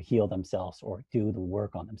to heal themselves or do the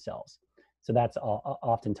work on themselves. So that's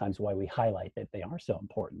oftentimes why we highlight that they are so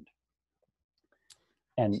important.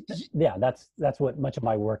 And yeah, that's what much of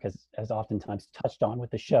my work has oftentimes touched on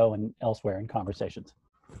with the show and elsewhere in conversations.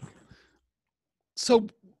 So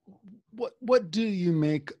what do you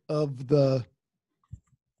make of the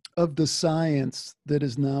science that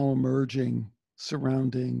is now emerging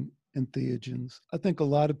surrounding entheogens? I think a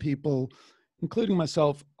lot of people, including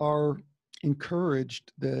myself, are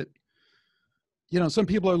encouraged that, you know, some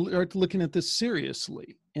people are looking at this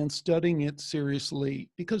seriously and studying it seriously,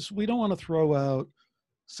 because we don't want to throw out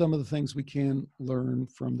some of the things we can learn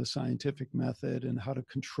from the scientific method and how to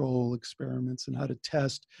control experiments and how to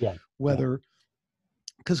test whether,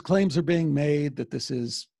 because claims are being made that this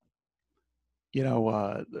is, you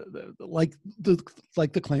know, like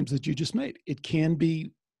the claims that you just made. It can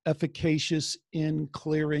be efficacious in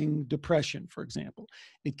clearing depression, for example.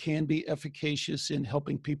 It can be efficacious in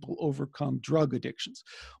helping people overcome drug addictions.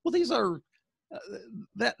 Well, these are,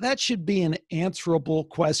 that should be an answerable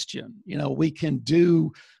question. You know, we can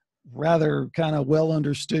do rather kind of well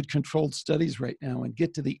understood controlled studies right now and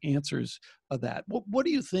get to the answers of that. What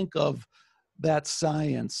do you think of that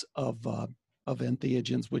science of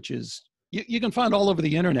entheogens, which is, you can find all over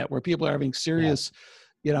the internet, where people are having serious,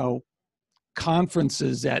 you know,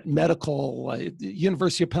 conferences at medical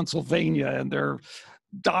University of Pennsylvania, and they're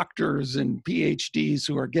doctors and PhDs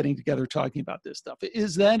who are getting together talking about this stuff.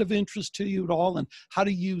 Is that of interest to you at all? And how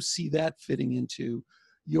do you see that fitting into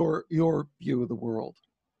your view of the world?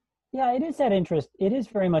 Yeah, it is that interest. It is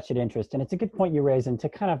very much an interest. And it's a good point you raise. And to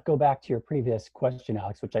kind of go back to your previous question,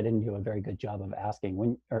 Alex, which I didn't do a very good job of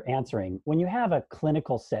answering, when you have a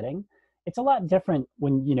clinical setting, it's a lot different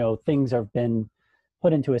when, you know, things have been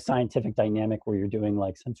put into a scientific dynamic where you're doing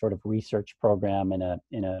like some sort of research program in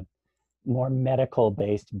a more medical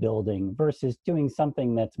based building versus doing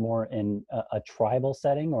something that's more in a tribal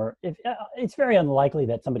setting, or if it's very unlikely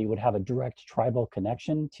that somebody would have a direct tribal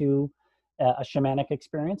connection to a shamanic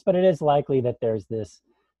experience, but it is likely that there's this,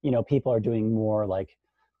 you know, people are doing more like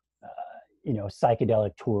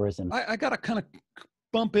psychedelic tourism. I got to kind of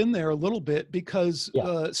bump in there a little bit because Yeah.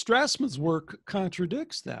 Strassman's work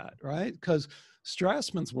contradicts that, right? Because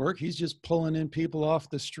Strassman's work, he's just pulling in people off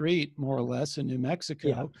the street, more or less, in New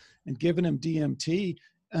Mexico and giving them DMT,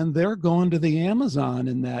 and they're going to the Amazon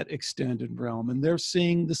in that extended realm, and they're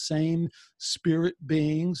seeing the same spirit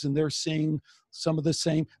beings, and they're seeing some of the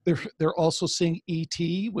same. They're also seeing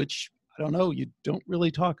ET, which I don't know. You don't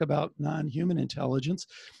really talk about non-human intelligence,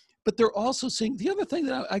 but they're also seeing the other thing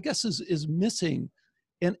that I guess is missing.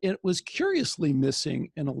 And it was curiously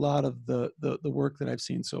missing in a lot of the work that I've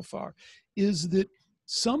seen so far, is that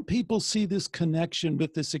some people see this connection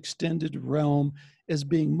with this extended realm as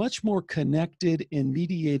being much more connected and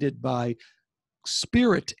mediated by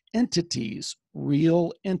spirit entities,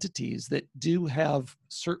 real entities that do have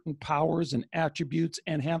certain powers and attributes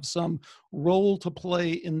and have some role to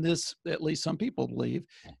play in this, at least some people believe,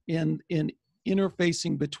 in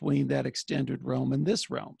interfacing between that extended realm and this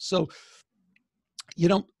realm. So,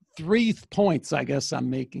 3 points I guess I'm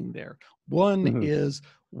making there. One is,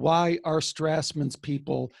 why are Strassman's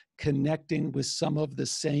people connecting with some of the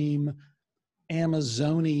same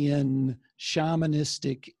Amazonian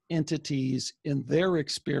shamanistic entities in their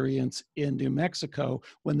experience in New Mexico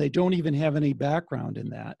when they don't even have any background in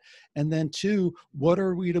that? And then 2, what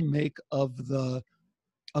are we to make of the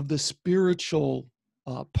spiritual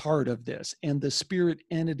part of this and the spirit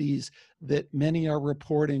entities that many are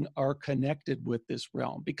reporting are connected with this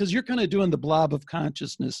realm? Because you're kind of doing the blob of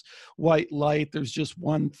consciousness, white light, there's just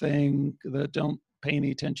one thing, that don't pay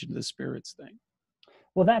any attention to the spirits thing.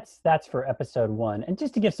 Well, that's for episode 1. And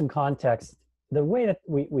just to give some context, the way that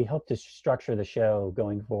we hope to structure the show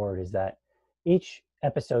going forward is that each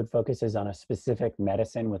episode focuses on a specific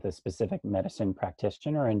medicine with a specific medicine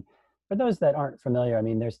practitioner. And for those that aren't familiar, I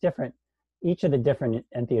mean, each of the different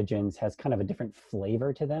entheogens has kind of a different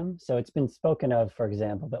flavor to them. So it's been spoken of, for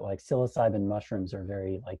example, that like psilocybin mushrooms are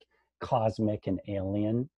very like cosmic and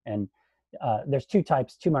alien. And there's two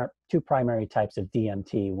primary types of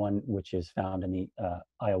DMT, one which is found in the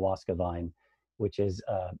ayahuasca vine, which is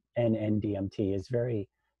NN-DMT, is very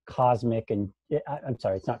cosmic, and I'm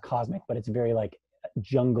sorry, it's not cosmic, but it's very like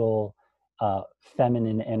jungle,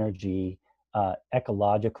 feminine energy,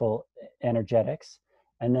 ecological energetics.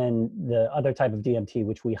 And then the other type of DMT,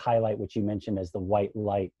 which we highlight, which you mentioned as the white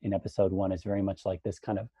light in episode 1, is very much like this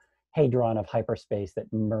kind of hadron of hyperspace that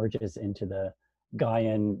merges into the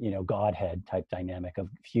Gaian, Godhead type dynamic of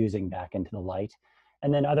fusing back into the light.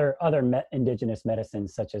 And then other indigenous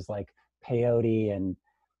medicines such as like peyote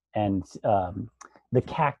and the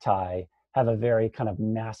cacti have a very kind of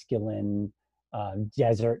masculine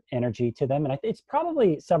desert energy to them. And it's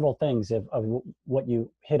probably several things of what you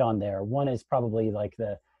hit on there. One is probably like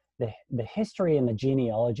the history and the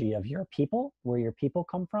genealogy of your people, where your people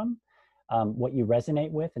come from, what you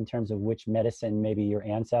resonate with in terms of which medicine maybe your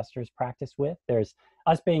ancestors practiced with. There's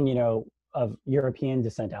us being, of European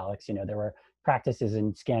descent, Alex, there were practices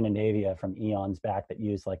in Scandinavia from eons back that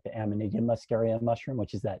used like the Amanita muscaria mushroom,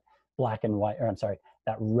 which is that black and white,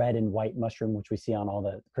 that red and white mushroom, which we see on all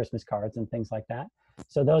the Christmas cards and things like that.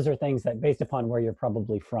 So those are things that, based upon where you're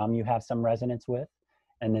probably from, you have some resonance with.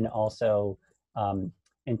 And then also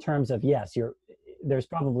in terms of, yes, there's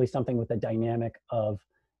probably something with the dynamic of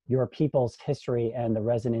your people's history and the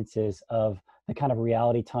resonances of the kind of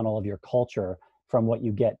reality tunnel of your culture from what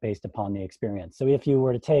you get based upon the experience. So if you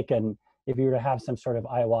were to have some sort of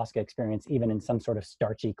ayahuasca experience, even in some sort of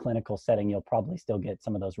starchy clinical setting, you'll probably still get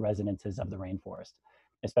some of those resonances of the rainforest,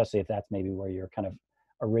 especially if that's maybe where your kind of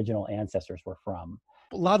original ancestors were from.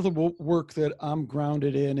 A lot of the work that I'm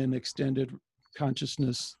grounded in extended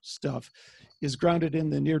consciousness stuff is grounded in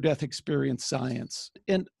the near-death experience science.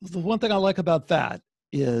 And the one thing I like about that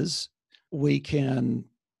is we can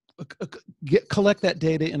collect that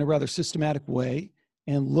data in a rather systematic way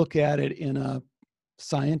and look at it in a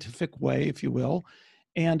scientific way, if you will.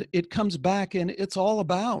 And it comes back and it's all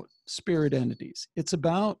about spirit entities. It's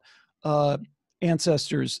about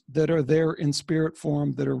ancestors that are there in spirit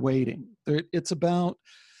form that are waiting. It's about,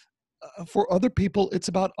 for other people, it's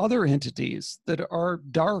about other entities that are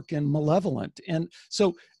dark and malevolent. And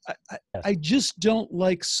so I just don't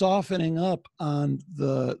like softening up on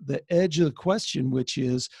the edge of the question, which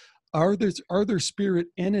is, are there spirit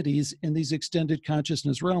entities in these extended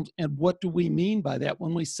consciousness realms? And what do we mean by that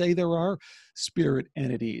when we say there are spirit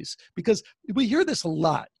entities? Because we hear this a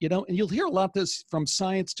lot, and you'll hear a lot of this from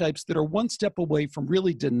science types that are one step away from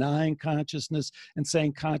really denying consciousness and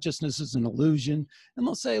saying consciousness is an illusion. And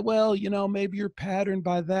they'll say, well, maybe you're patterned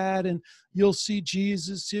by that, and you'll see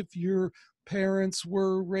Jesus if your parents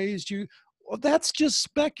were raised you. Well, that's just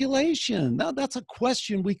speculation. Now, that's a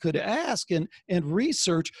question we could ask and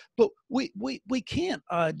research, but we can't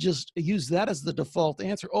just use that as the default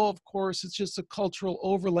answer. Oh, of course, it's just a cultural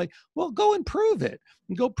overlay. Well, go and prove it.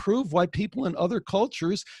 And go prove why people in other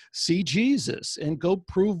cultures see Jesus, and go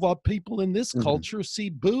prove why people in this culture see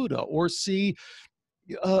Buddha, or see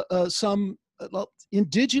some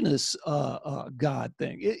indigenous God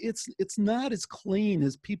thing. It's not as clean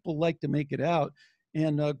as people like to make it out.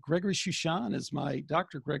 And Dr. Greg Shushan is my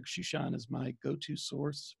go-to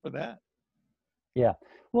source for that. Yeah.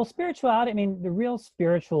 Well, spirituality, I mean, the real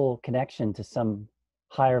spiritual connection to some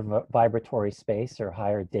higher vibratory space or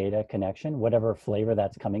higher data connection, whatever flavor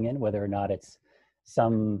that's coming in, whether or not it's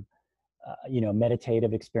some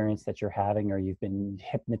meditative experience that you're having, or you've been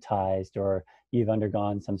hypnotized, or you've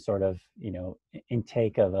undergone some sort of,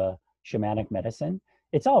 intake of a shamanic medicine.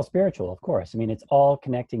 It's all spiritual, of course. I mean, it's all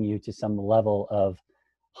connecting you to some level of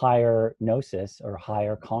higher gnosis or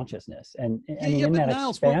higher consciousness. And I mean, in but that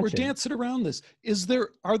Niles, expansion, we're dancing around this.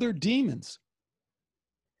 Are there demons?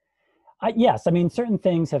 Yes, I mean, certain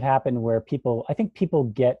things have happened where I think people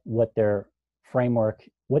get what their framework,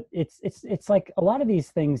 it's like a lot of these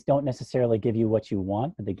things don't necessarily give you what you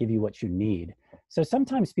want, but they give you what you need. So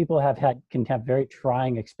sometimes people can have very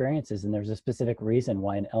trying experiences, and there's a specific reason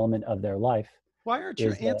why an element of their life. Why aren't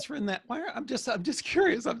you answering that? I'm just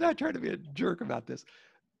curious. I'm not trying to be a jerk about this.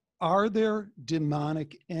 Are there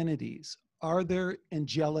demonic entities? Are there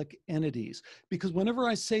angelic entities? Because whenever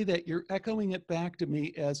I say that, you're echoing it back to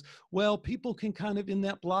me as, well, people can kind of, in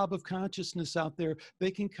that blob of consciousness out there, they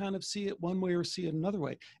can kind of see it one way or see it another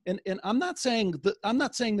way. And I'm not saying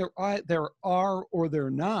there are or they're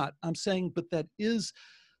not. I'm saying, but that is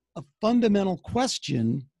a fundamental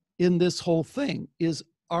question in this whole thing: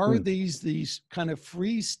 are these kind of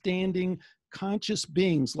freestanding conscious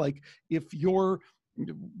beings? Like, if your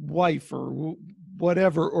wife or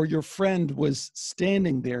whatever, or your friend was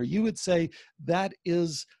standing there, you would say that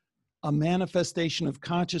is a manifestation of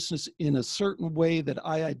consciousness in a certain way that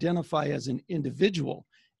I identify as an individual.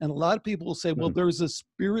 And a lot of people will say, well, there's a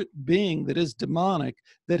spirit being that is demonic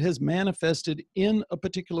that has manifested in a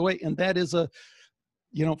particular way, and that is a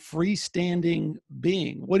freestanding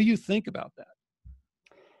being. What do you think about that?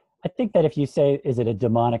 I think that if you say, is it a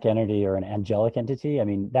demonic entity or an angelic entity? I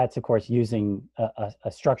mean, that's of course using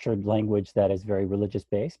a structured language that is very religious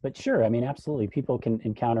based, but sure, I mean, absolutely. People can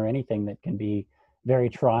encounter anything that can be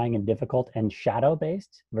very trying and difficult and shadow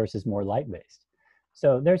based versus more light based.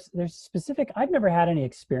 So there's specific, I've never had any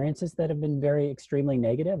experiences that have been very extremely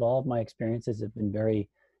negative. All of my experiences have been very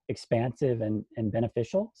expansive and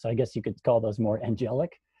beneficial. So I guess you could call those more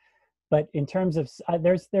angelic. But in terms of,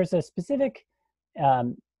 there's a specific,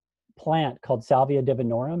 plant called Salvia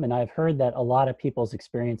divinorum, and I've heard that a lot of people's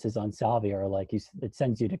experiences on salvia are like, it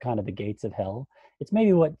sends you to kind of the gates of hell. It's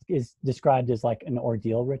maybe what is described as like an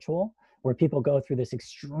ordeal ritual, where people go through this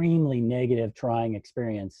extremely negative, trying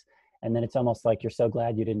experience, and then it's almost like you're so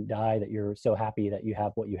glad you didn't die, that you're so happy that you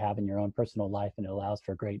have what you have in your own personal life, and it allows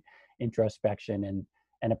for great introspection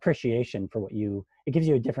and appreciation for it gives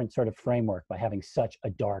you a different sort of framework by having such a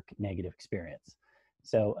dark negative experience.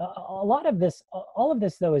 So all of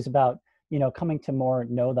this though is about, coming to more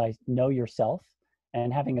know yourself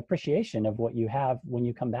and having appreciation of what you have when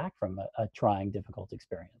you come back from a trying, difficult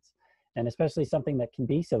experience. And especially something that can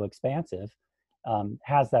be so expansive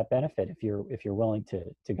has that benefit if you're willing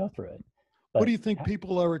to go through it. But what do you think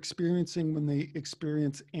people are experiencing when they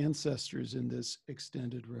experience ancestors in this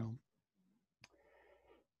extended realm?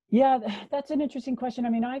 Yeah, that's an interesting question. I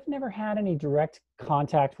mean, I've never had any direct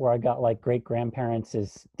contact where I got like great grandparents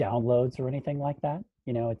as downloads or anything like that.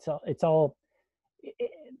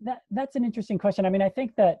 That's an interesting question. I mean, I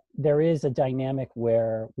think that there is a dynamic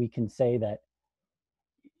where we can say that,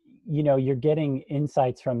 you're getting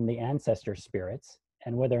insights from the ancestor spirits,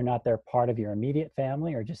 and whether or not they're part of your immediate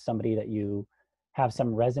family or just somebody that you have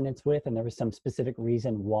some resonance with, and there was some specific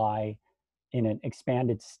reason why in an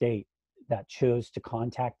expanded state that chose to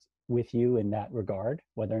contact with you in that regard,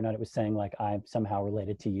 whether or not it was saying like, I'm somehow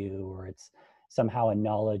related to you, or it's somehow a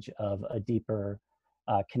knowledge of a deeper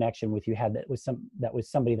connection with you that was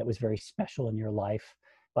somebody that was very special in your life.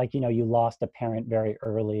 Like, you lost a parent very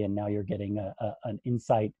early, and now you're getting an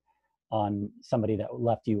insight on somebody that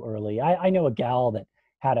left you early. I know a gal that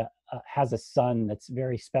has a son that's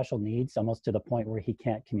very special needs, almost to the point where he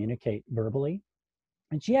can't communicate verbally.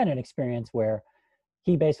 And she had an experience where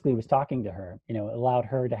he basically was talking to her, allowed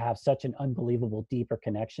her to have such an unbelievable deeper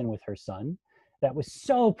connection with her son that was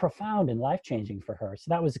so profound and life-changing for her. So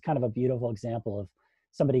that was kind of a beautiful example of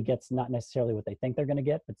somebody gets not necessarily what they think they're going to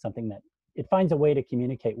get, but something that it finds a way to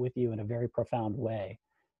communicate with you in a very profound way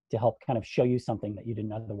to help kind of show you something that you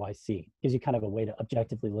didn't otherwise see. Gives you kind of a way to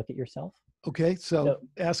objectively look at yourself. Okay, so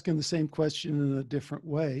asking the same question in a different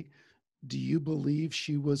way, do you believe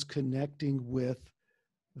she was connecting with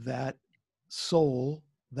that soul,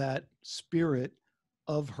 that spirit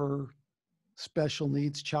of her special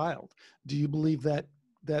needs child? Do you believe that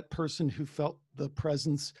that person who felt the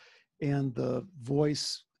presence and the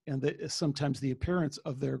voice and sometimes the appearance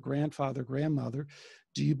of their grandfather, grandmother,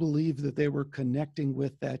 do you believe that they were connecting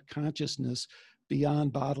with that consciousness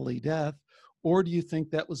beyond bodily death? Or do you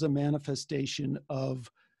think that was a manifestation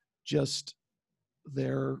of just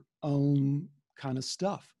their own kind of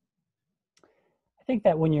stuff? I think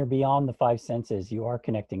that when you're beyond the five senses, you are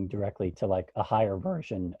connecting directly to like a higher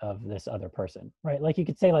version of this other person, right? Like you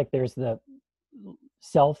could say like there's the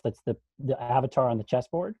self that's the avatar on the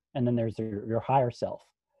chessboard, and then there's your higher self.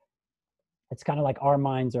 It's kind of like our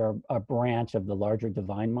minds are a branch of the larger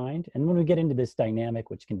divine mind. And when we get into this dynamic,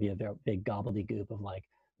 which can be a very big gobbledygook of like,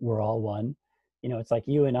 we're all one, you know, it's like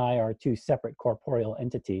you and I are two separate corporeal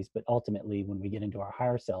entities, but ultimately when we get into our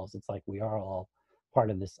higher selves, it's like we are all part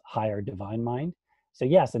of this higher divine mind. So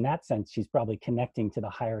yes, in that sense, she's probably connecting to the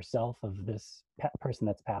higher self of this person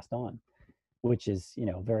that's passed on, which is, you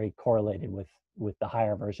know, very correlated with the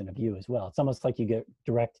higher version of you as well. It's almost like you get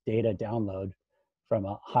direct data download from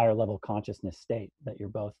a higher level consciousness state, that you're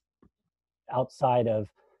both outside of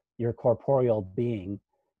your corporeal being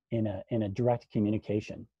in a direct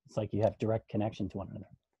communication. It's like you have direct connection to one another.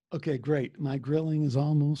 Okay, great. My grilling is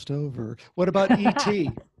almost over. What about ET?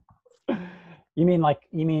 You mean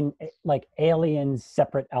like aliens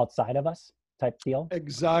separate outside of us type deal?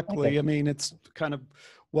 Exactly. Okay. I mean, it's kind of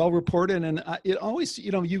well reported, and it always,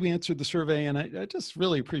 you know, you answered the survey, and I just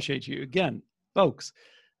really appreciate you. Again, folks,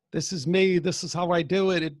 this is me. This is how I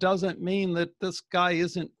do it. It doesn't mean that this guy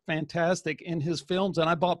isn't fantastic in his films, and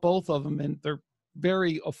I bought both of them, and they're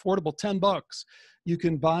very affordable, $10. You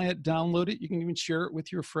can buy it, download it. You can even share it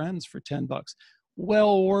with your friends for $10.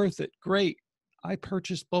 Well worth it. Great. I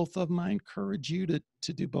purchased both of them. I encourage you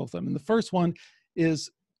to do both of them. And the first one is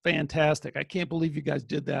fantastic. I can't believe you guys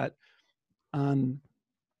did that on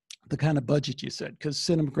the kind of budget you said, because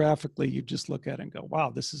cinematographically, you just look at it and go, wow,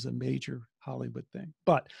 this is a major Hollywood thing.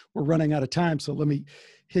 But we're running out of time, so let me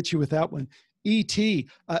hit you with that one. E.T.,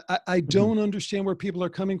 I don't understand where people are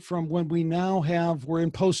coming from when we now we're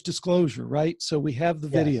in post-disclosure, right? So we have the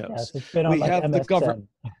videos. Yes, it's been on we like have MSN. the government.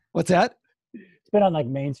 What's that? It's been on like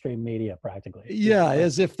mainstream media practically. Yeah,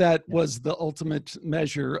 as if that was the ultimate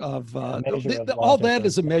measure of, all that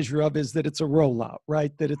is a measure of is that it's a rollout,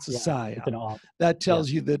 right? That it's a psyop. That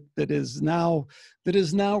tells you that has now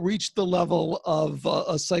reached the level of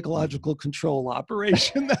a psychological control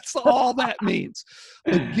operation. That's all that means.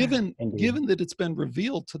 But given that it's been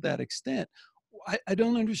revealed to that extent, I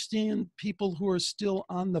don't understand people who are still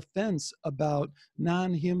on the fence about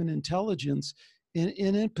non-human intelligence. And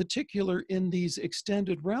in particular, in these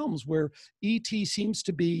extended realms where ET seems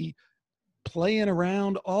to be playing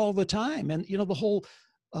around all the time. And, you know, the whole,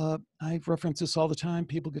 I reference this all the time,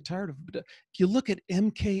 people get tired of it. But if you look at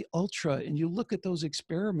MK Ultra and you look at those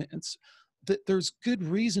experiments, that there's good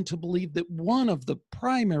reason to believe that one of the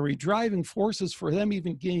primary driving forces for them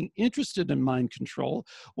even getting interested in mind control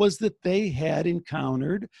was that they had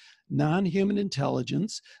encountered non-human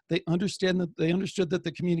intelligence. They understood that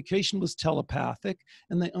the communication was telepathic,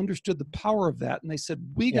 and they understood the power of that. And they said,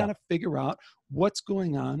 we got to figure out what's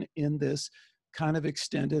going on in this kind of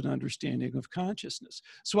extended understanding of consciousness.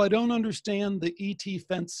 So I don't understand the ET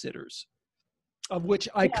fence sitters, of which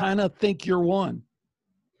I kind of think you're one.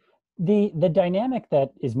 The dynamic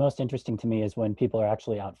that is most interesting to me is when people are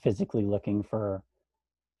actually out physically looking for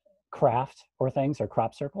craft or things or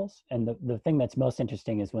crop circles. And the thing that's most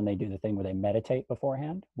interesting is when they do the thing where they meditate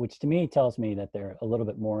beforehand, which to me tells me that they're a little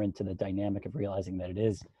bit more into the dynamic of realizing that it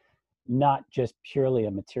is not just purely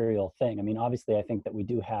a material thing. I mean, obviously, I think that we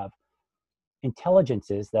do have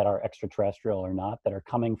intelligences that are extraterrestrial or not, that are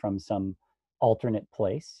coming from some alternate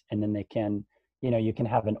place, and then they can, you know, you can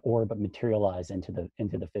have an orb materialize into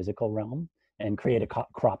the physical realm and create a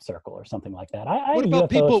crop circle or something like that.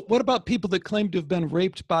 What about people that claim to have been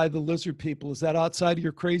raped by the lizard people? Is that outside of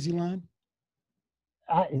your crazy line?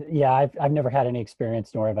 I've never had any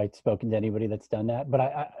experience, nor have I spoken to anybody that's done that.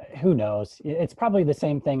 But who knows? It's probably the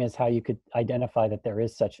same thing as how you could identify that there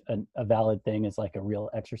is such a valid thing as like a real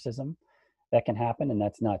exorcism. that can happen, and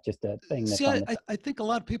that's not just a thing that's See, on the. I think a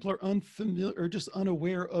lot of people are unfamiliar or just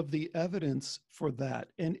unaware of the evidence for that.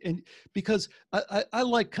 And because I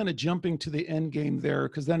like kind of jumping to the end game there,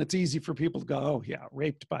 because then it's easy for people to go, oh yeah,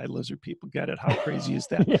 raped by lizard people, get it. How crazy is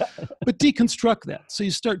that? Yeah. But deconstruct that. So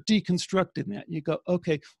you start deconstructing that. You go,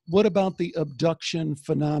 okay, what about the abduction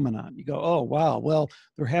phenomenon? You go, oh wow, well,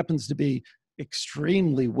 there happens to be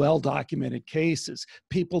extremely well-documented cases.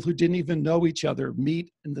 People who didn't even know each other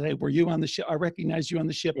meet and they, were you on the ship? I recognize you on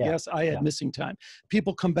the ship. Yeah. Yes, I had Yeah. missing time.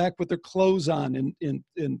 People come back with their clothes on and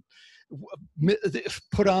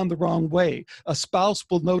put on the wrong way. A spouse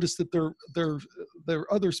will notice that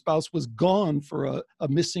their other spouse was gone for a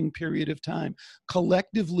missing period of time.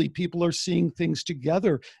 Collectively, people are seeing things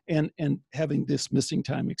together and having this missing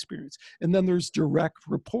time experience. And then there's direct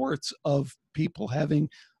reports of people having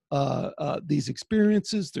these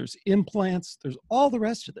experiences. There's implants. There's all the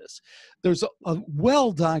rest of this. There's a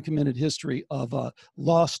well-documented history of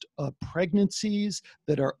lost pregnancies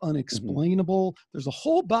that are unexplainable. There's a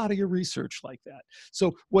whole body of research like that.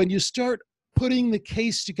 So when you start putting the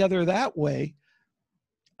case together that way,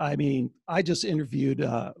 I mean, I just interviewed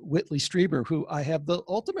Whitley Strieber, who I have the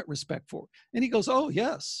ultimate respect for. And he goes, oh,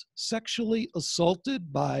 yes, sexually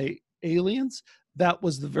assaulted by aliens. That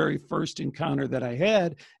was the very first encounter that I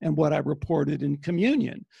had and what I reported in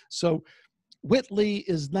communion. So Whitley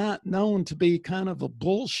is not known to be kind of a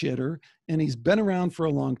bullshitter, and he's been around for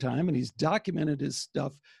a long time and he's documented his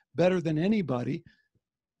stuff better than anybody.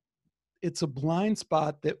 It's a blind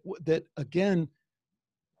spot that again,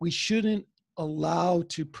 we shouldn't allow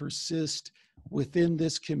to persist within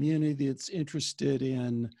this community that's interested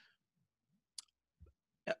in,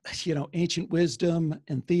 you know, ancient wisdom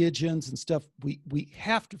and theogens and stuff. We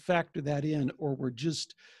have to factor that in, or we're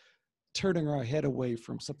just turning our head away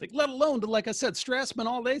from something, let alone to, like I said, Strassman,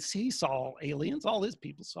 all this, he saw aliens, all his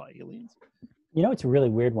people saw aliens. You know, it's a really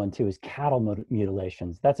weird one too, is cattle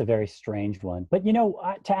mutilations. That's a very strange one. But, you know,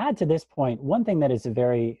 to add to this point, one thing that is a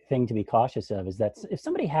very thing to be cautious of is that if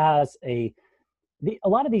somebody has a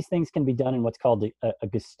lot of these things can be done in what's called a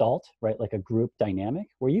gestalt, right? Like a group dynamic,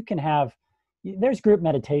 where you can have, there's group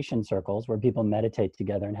meditation circles where people meditate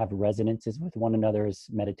together and have resonances with one another's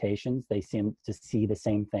meditations. They seem to see the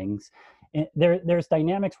same things. And there's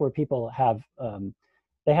dynamics where people have,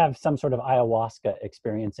 they have some sort of ayahuasca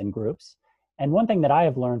experience in groups. And one thing that I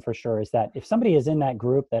have learned for sure is that if somebody is in that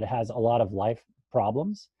group that has a lot of life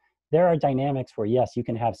problems, there are dynamics where, yes, you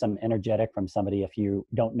can have some energetic from somebody if you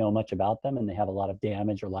don't know much about them and they have a lot of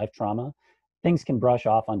damage or life trauma. Things can brush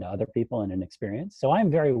off onto other people in an experience. So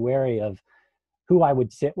I'm very wary of who I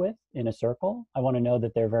would sit with in a circle. I want to know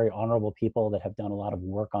that they're very honorable people that have done a lot of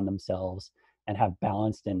work on themselves and have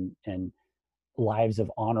balanced and lives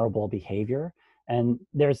of honorable behavior. And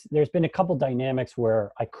there's been a couple dynamics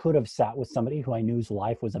where I could have sat with somebody who I knew's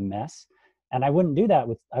life was a mess. And I wouldn't do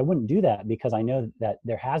that because I know that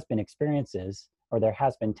there has been experiences, or there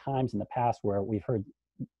has been times in the past where we've heard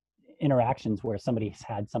interactions where somebody's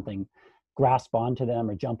had something grasp onto them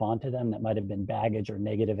or jump onto them that might have been baggage or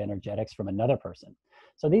negative energetics from another person.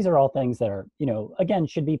 So these are all things that are, you know, again,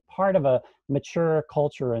 should be part of a mature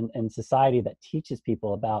culture and society that teaches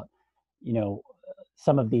people about, you know,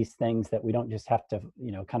 some of these things that we don't just have to,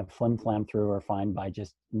 you know, kind of flim-flam through or find by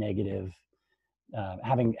just negative,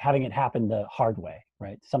 having it happen the hard way,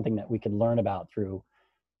 right? Something that we can learn about through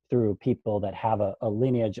people that have a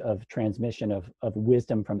lineage of transmission of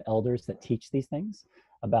wisdom from elders that teach these things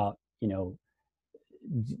about, you know,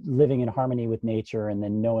 living in harmony with nature, and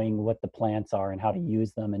then knowing what the plants are and how to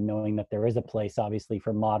use them, and knowing that there is a place obviously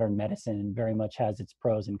for modern medicine and very much has its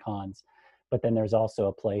pros and cons. But then there's also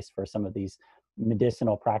a place for some of these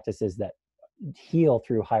medicinal practices that heal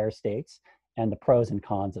through higher states, and the pros and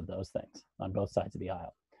cons of those things on both sides of the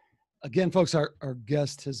aisle. Again, folks, our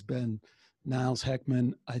guest has been Niles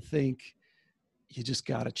Heckman. I think you just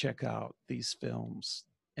got to check out these films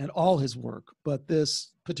and all his work, but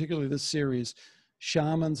particularly this series,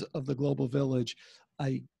 Shamans of the Global Village.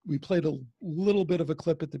 We played a little bit of a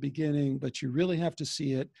clip at the beginning, but you really have to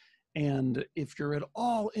see it. And if you're at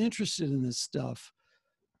all interested in this stuff,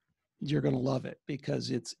 you're going to love it, because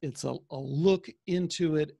it's a look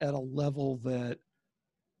into it at a level that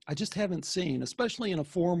I just haven't seen, especially in a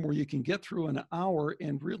form where you can get through an hour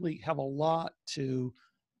and really have a lot to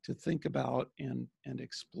think about and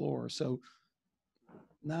explore. So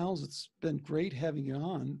Niles, it's been great having you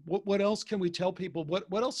on. What else can we tell people?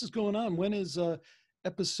 What else is going on? When is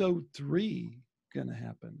episode 3 going to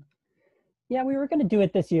happen? Yeah, we were going to do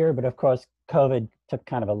it this year, but of course, COVID took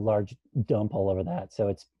kind of a large dump all over that. So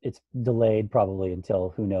it's delayed probably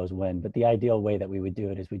until who knows when. But the ideal way that we would do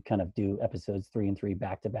it is we'd kind of do episodes 3 and 3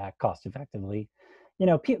 back to back cost effectively. You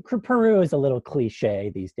know, Peru is a little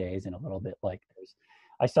cliche these days, and a little bit like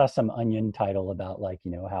I saw some Onion title about like,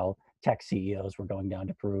 you know, how tech CEOs were going down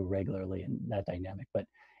to Peru regularly and that dynamic. But,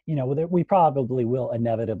 you know, we probably will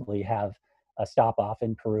inevitably have a stop off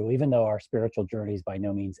in Peru, even though our spiritual journeys by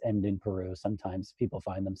no means end in Peru. Sometimes people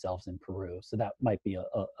find themselves in Peru. So that might be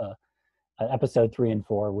a episode 3 and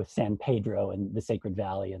 4 with San Pedro and the Sacred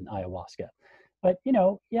Valley and ayahuasca. But, you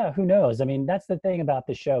know, yeah, who knows? I mean, that's the thing about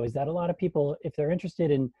the show, is that a lot of people, if they're interested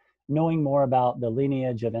in knowing more about the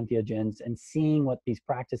lineage of entheogens and seeing what these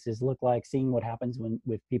practices look like, seeing what happens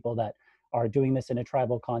with people that are doing this in a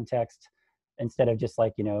tribal context, instead of just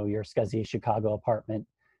like, you know, your scuzzy Chicago apartment,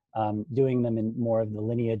 doing them in more of the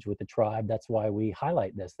lineage with the tribe. That's why we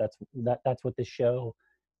highlight this. That's what this show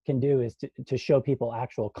can do, is to show people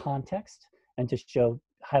actual context and to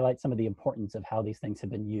highlight some of the importance of how these things have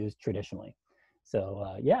been used traditionally.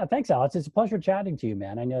 So yeah, thanks, Alex. It's a pleasure chatting to you,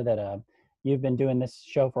 man. I know that you've been doing this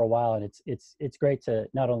show for a while, and it's great to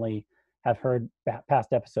not only have heard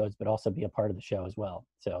past episodes, but also be a part of the show as well.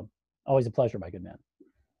 So always a pleasure, my good man.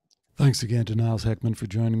 Thanks again to Niles Heckman for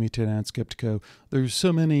joining me today on Skeptiko. There's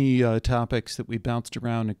so many topics that we bounced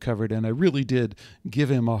around and covered, and I really did give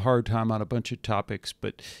him a hard time on a bunch of topics,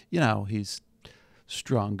 but, you know, he's a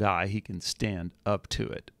strong guy. He can stand up to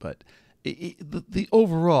it. But the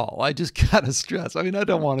overall, I just got to stress, I mean, I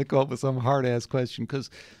don't want to come up with some hard-ass question because,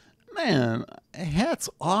 man, hats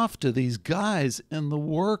off to these guys and the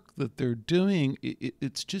work that they're doing.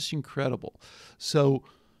 It's just incredible. So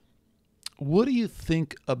what do you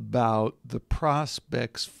think about the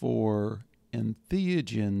prospects for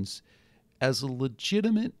entheogens as a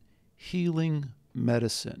legitimate healing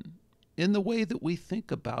medicine in the way that we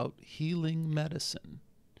think about healing medicine?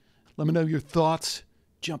 Let me know your thoughts.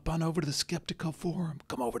 Jump on over to the Skeptiko forum.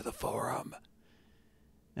 Come over to the forum.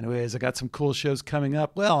 Anyways, I got some cool shows coming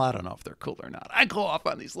up. Well, I don't know if they're cool or not. I go off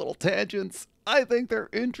on these little tangents. I think they're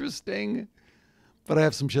interesting. But I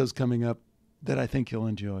have some shows coming up that I think you'll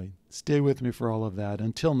enjoy. Stay with me for all of that.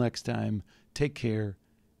 Until next time, take care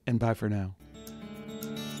and bye for now.